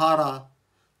by Sahara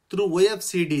through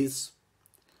OFCDS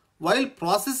while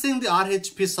processing the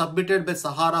RHP submitted by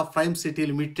Sahara Prime City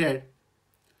Limited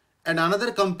and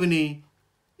another company,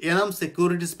 Enam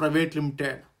Securities Private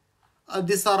Limited.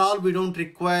 These are all we don't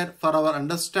require for our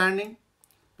understanding,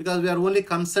 because we are only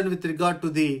concerned with regard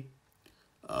to the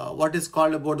what is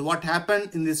called about what happened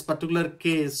in this particular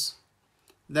case.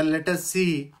 Then let us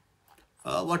see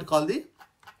what called the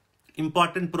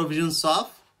important provisions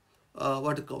of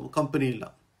company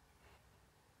law.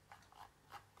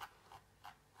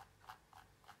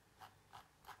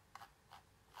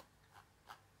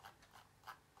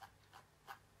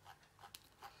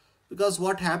 Because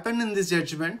what happened in this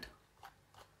judgment,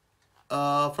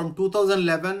 from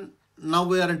 2011, now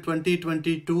we are in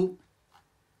 2022,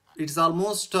 it's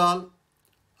almost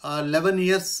 11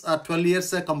 years or 12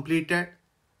 years are completed.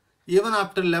 Even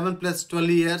after 11 plus 12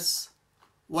 years,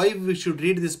 why we should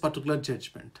read this particular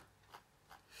judgment?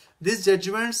 These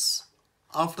judgments,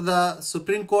 after the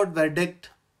Supreme Court verdict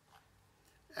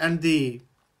and the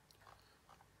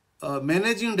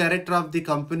managing director of the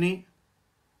company,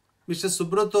 Mr.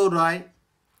 Subrato Roy,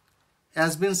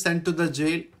 has been sent to the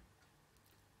jail,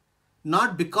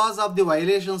 not because of the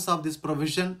violations of this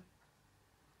provision,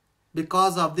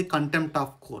 because of the contempt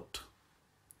of court.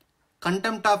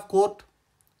 Contempt of court,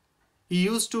 he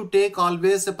used to take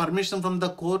always a permission from the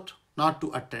court not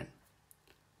to attend.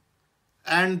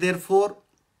 And therefore,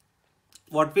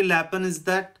 what will happen is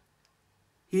that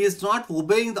he is not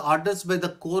obeying the orders by the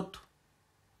court,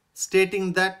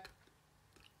 stating that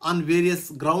on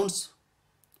various grounds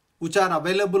which are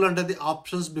available under the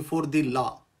options before the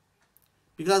law.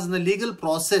 Because in the legal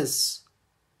process,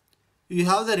 you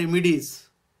have the remedies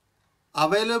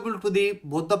available to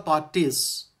both the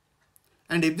parties,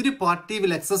 and every party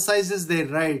will exercise their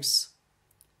rights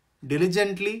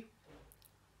diligently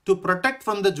to protect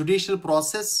from the judicial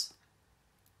process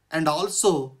and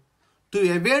also to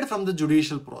evade from the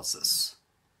judicial process.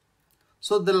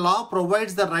 So the law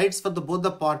provides the rights for both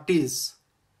the parties,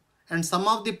 and some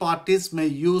of the parties may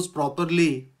use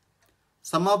properly,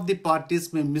 some of the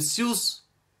parties may misuse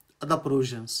the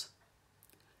provisions.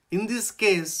 In this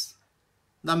case,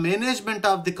 the management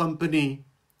of the company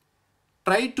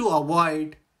tried to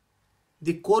avoid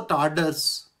the court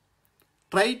orders,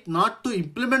 tried not to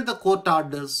implement the court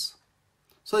orders.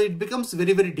 So it becomes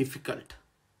very difficult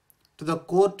to the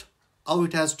court how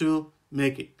it has to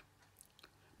make it.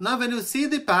 Now when you see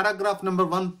the paragraph number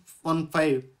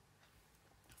 115,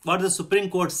 what the Supreme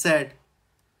Court said,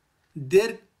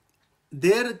 there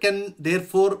can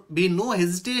therefore be no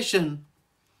hesitation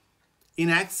in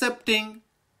accepting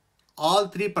all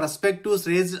three perspectives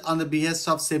raised on the behest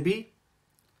of SEBI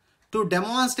to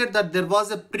demonstrate that there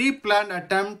was a pre-planned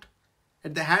attempt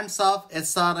at the hands of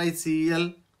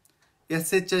SRICL,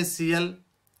 SHICL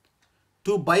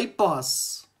to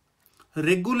bypass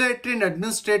regulatory and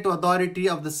administrative authority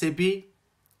of the SEBI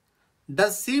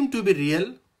does seem to be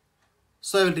real.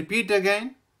 So I will repeat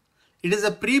again. It is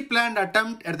a pre-planned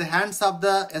attempt at the hands of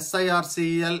the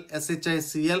SIRCL,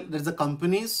 SHICL, that is the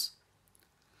companies,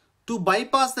 to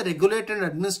bypass the regulatory and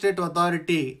administrative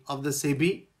authority of the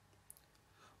SEBI.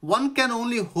 One can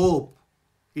only hope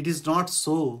it is not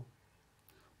so.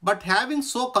 But having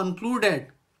so concluded,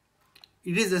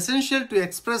 it is essential to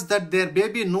express that there may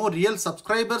be no real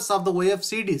subscribers of the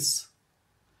OFCDS.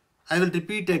 I will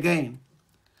repeat again.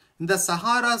 In the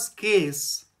Sahara's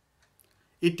case,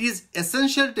 it is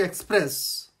essential to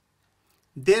express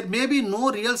there may be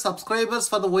no real subscribers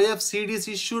for the OFCDS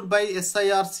issued by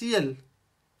SIRCL.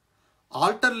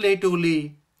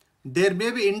 Alternatively, there may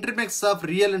be intermix of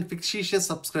real and fictitious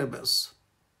subscribers.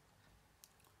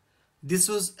 This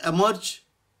was emerged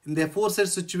in the aforesaid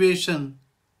situation,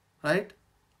 right?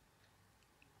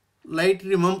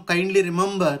 Kindly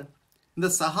remember, in the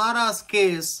Sahara's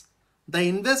case, the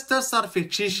investors are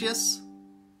fictitious.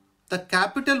 The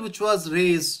capital which was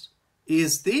raised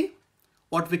is the,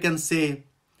 what we can say,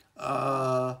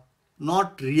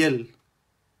 not real.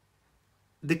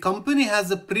 The company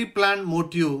has a pre-planned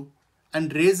motive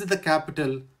and raised the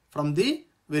capital from the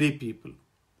very people.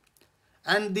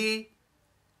 And the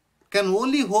can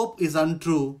only hope is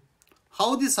untrue.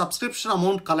 How the subscription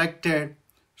amount collected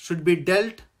should be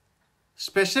dealt,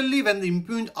 especially when the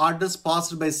impugned orders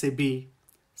passed by SEBI,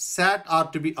 SAT are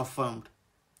to be affirmed.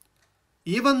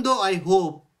 Even though I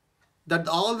hope that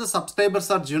all the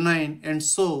subscribers are genuine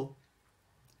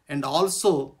and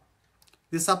also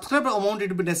the subscriber amount it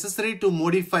will be necessary to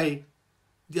modify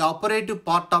the operative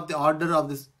part of the order of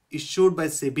this issued by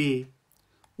SEBI,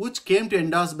 which came to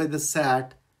endorse by the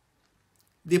SAT.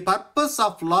 The purpose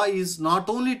of law is not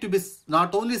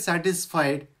only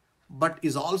satisfied but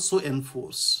is also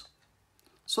enforced.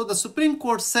 So the Supreme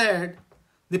Court said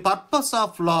the purpose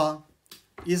of law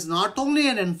is not only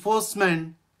an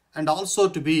enforcement and also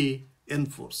to be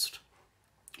enforced.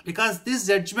 Because this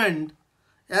judgment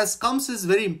as comes is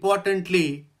very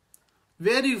importantly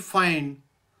where you find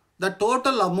the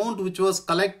total amount which was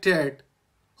collected,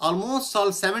 almost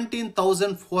all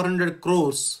 17,400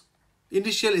 crores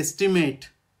initial estimate,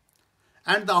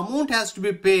 and the amount has to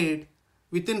be paid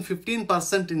within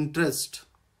 15% interest.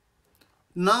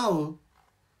 Now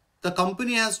the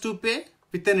company has to pay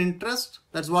with an interest.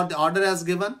 That's what the order has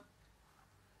given.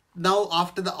 Now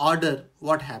after the order,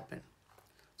 what happened?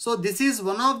 So this is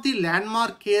one of the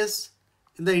landmark case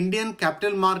in the Indian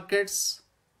capital markets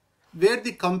where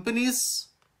the companies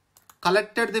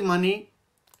collected the money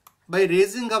by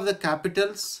raising of the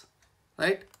capitals,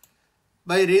 right?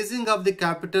 By raising of the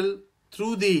capital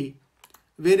through the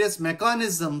various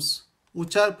mechanisms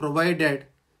which are provided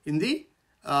in the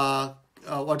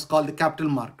what's called the capital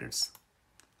markets.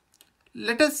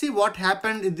 Let us see what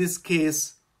happened in this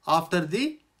case after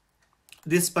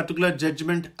this particular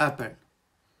judgment happened.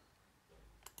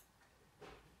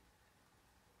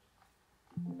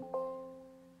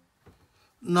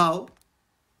 Now,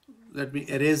 let me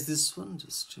erase this one,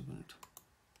 just a minute.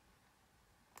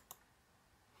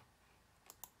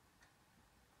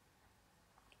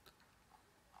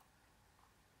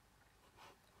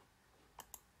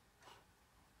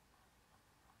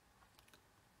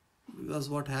 Because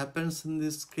what happens in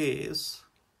this case,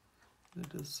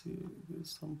 let us see, there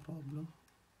is some problem.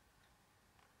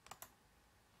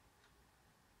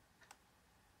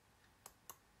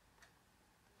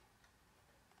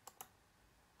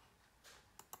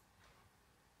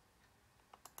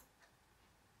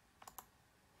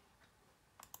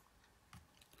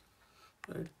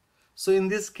 Right. So in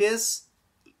this case,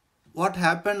 what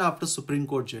happened after Supreme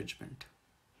Court judgment?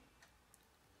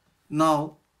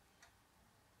 Now,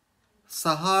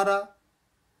 Sahara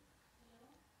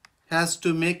has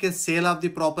to make a sale of the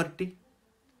property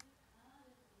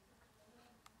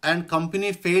and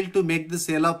company failed to make the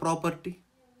sale of property.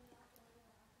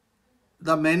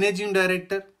 The managing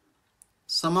director,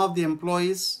 some of the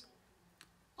employees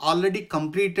already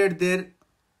completed their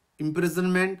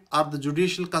imprisonment or the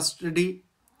judicial custody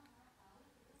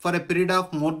for a period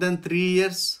of more than 3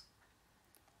 years,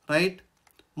 right?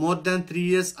 More than 3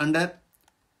 years under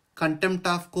contempt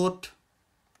of court.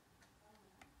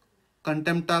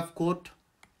 Contempt of court.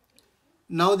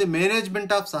 Now the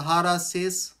management of Sahara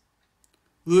says,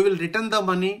 we will return the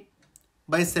money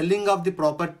by selling of the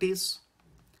properties.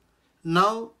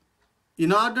 Now,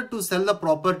 in order to sell the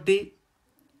property,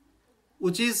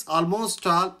 which is almost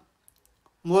all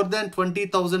more than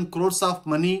 20,000 crores of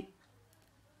money,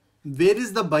 where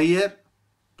is the buyer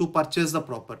to purchase the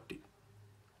property.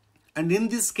 And in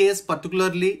this case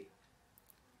particularly,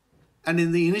 and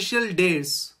in the initial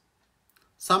days,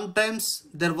 sometimes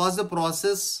there was a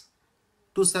process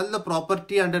to sell the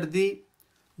property under the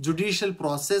judicial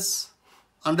process,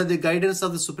 under the guidance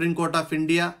of the Supreme Court of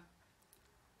India.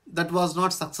 That was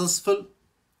not successful.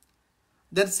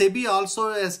 Then SEBI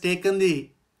also has taken the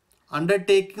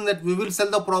undertaking that we will sell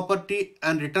the property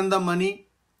and return the money.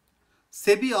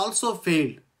 SEBI also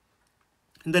failed.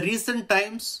 In the recent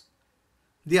times,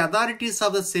 the authorities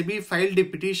of the SEBI filed a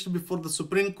petition before the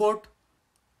Supreme Court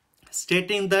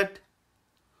stating that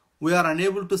we are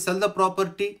unable to sell the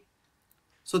property.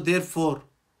 So therefore,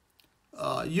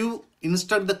 you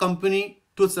instruct the company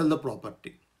to sell the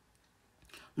property.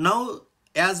 Now,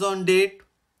 as on date,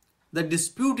 the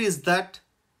dispute is that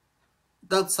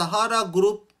the Sahara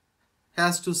group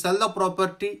has to sell the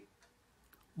property.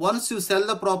 Once you sell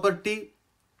the property,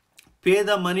 pay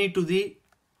the money to the,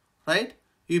 right?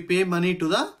 You pay money to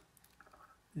the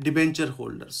debenture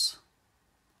holders,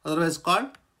 otherwise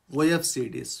called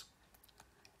OFCDS.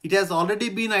 It has already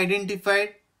been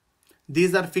identified.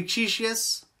 These are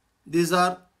fictitious. These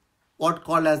are what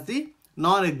called as the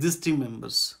non-existing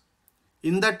members.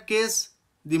 In that case,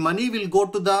 the money will go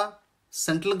to the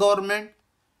central government.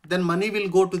 Then money will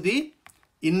go to the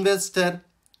investor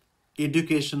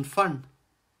education fund.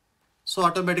 So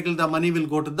automatically the money will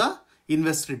go to the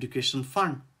investor education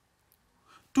fund.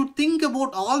 To think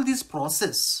about all this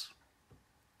process,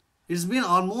 it's been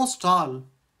almost all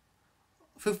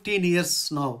 15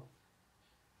 years now.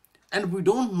 And we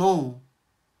don't know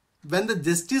when the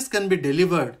justice can be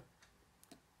delivered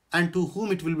and to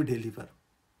whom it will be delivered.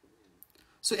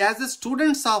 So as the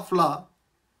students of law,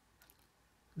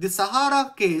 the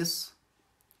Sahara case,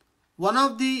 one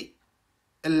of the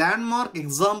landmark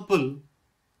example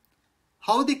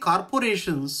how the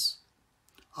corporations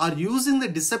are using the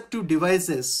deceptive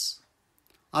devices,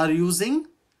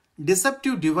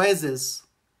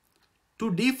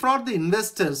 to defraud the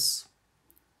investors,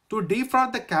 to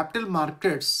defraud the capital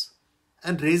markets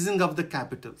and raising of the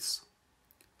capitals.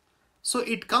 So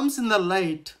it comes in the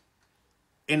light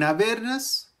an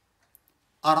awareness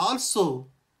or also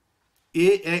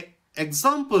a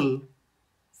example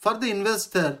for the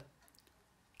investor.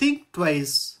 Think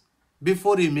twice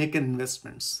before you make an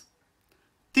investments.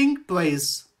 Think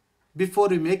twice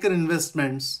before you make an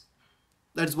investments.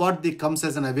 That's what comes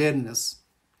as an awareness.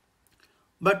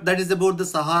 But that is about the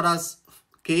Sahara's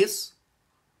case.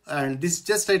 And this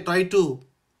just I try to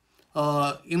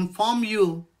inform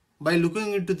you by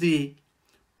looking into the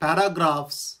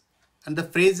paragraphs and the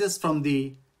phrases from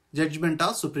the judgment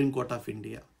of Supreme Court of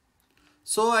India.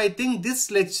 So I think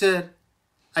this lecture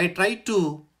I try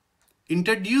to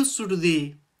introduce you to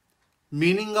the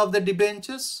meaning of the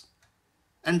debentures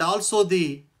and also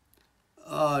the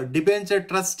debenture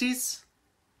trustees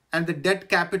and the debt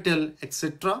capital,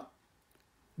 etc.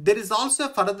 There is also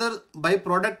a further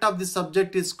byproduct of this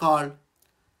subject is called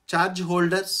charge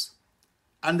holders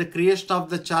and the creation of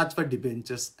the charge for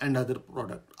debentures and other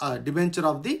product, debenture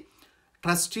of the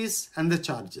trustees and the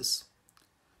charges.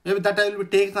 Maybe that I will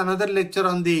be taking another lecture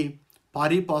on the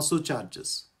pari passu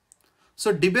charges.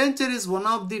 So debenture is one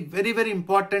of the very, very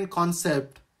important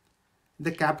concept in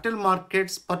the capital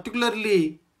markets,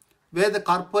 particularly where the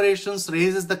corporations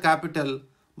raises the capital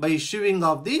by issuing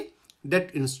of the debt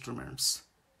instruments.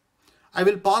 I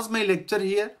will pause my lecture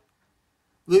here.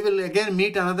 We will again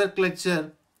meet another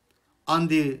lecture on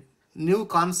the new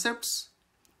concepts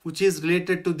which is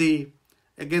related to the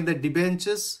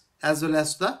debentures as well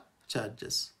as the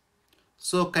charges.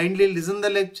 So kindly listen the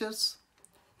lectures.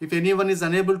 If anyone is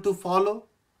unable to follow,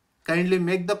 kindly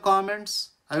make the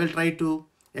comments. I will try to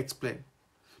explain.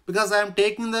 Because I am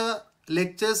taking the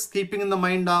lectures keeping in the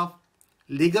mind of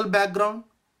legal background,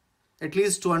 at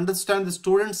least to understand the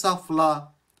students of law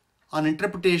on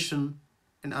interpretation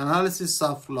and analysis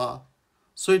of law.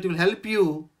 So it will help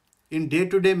you in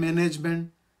day-to-day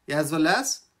management as well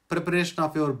as preparation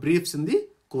of your briefs in the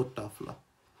court of law.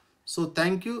 So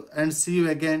thank you and see you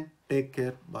again. Take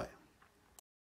care. Bye.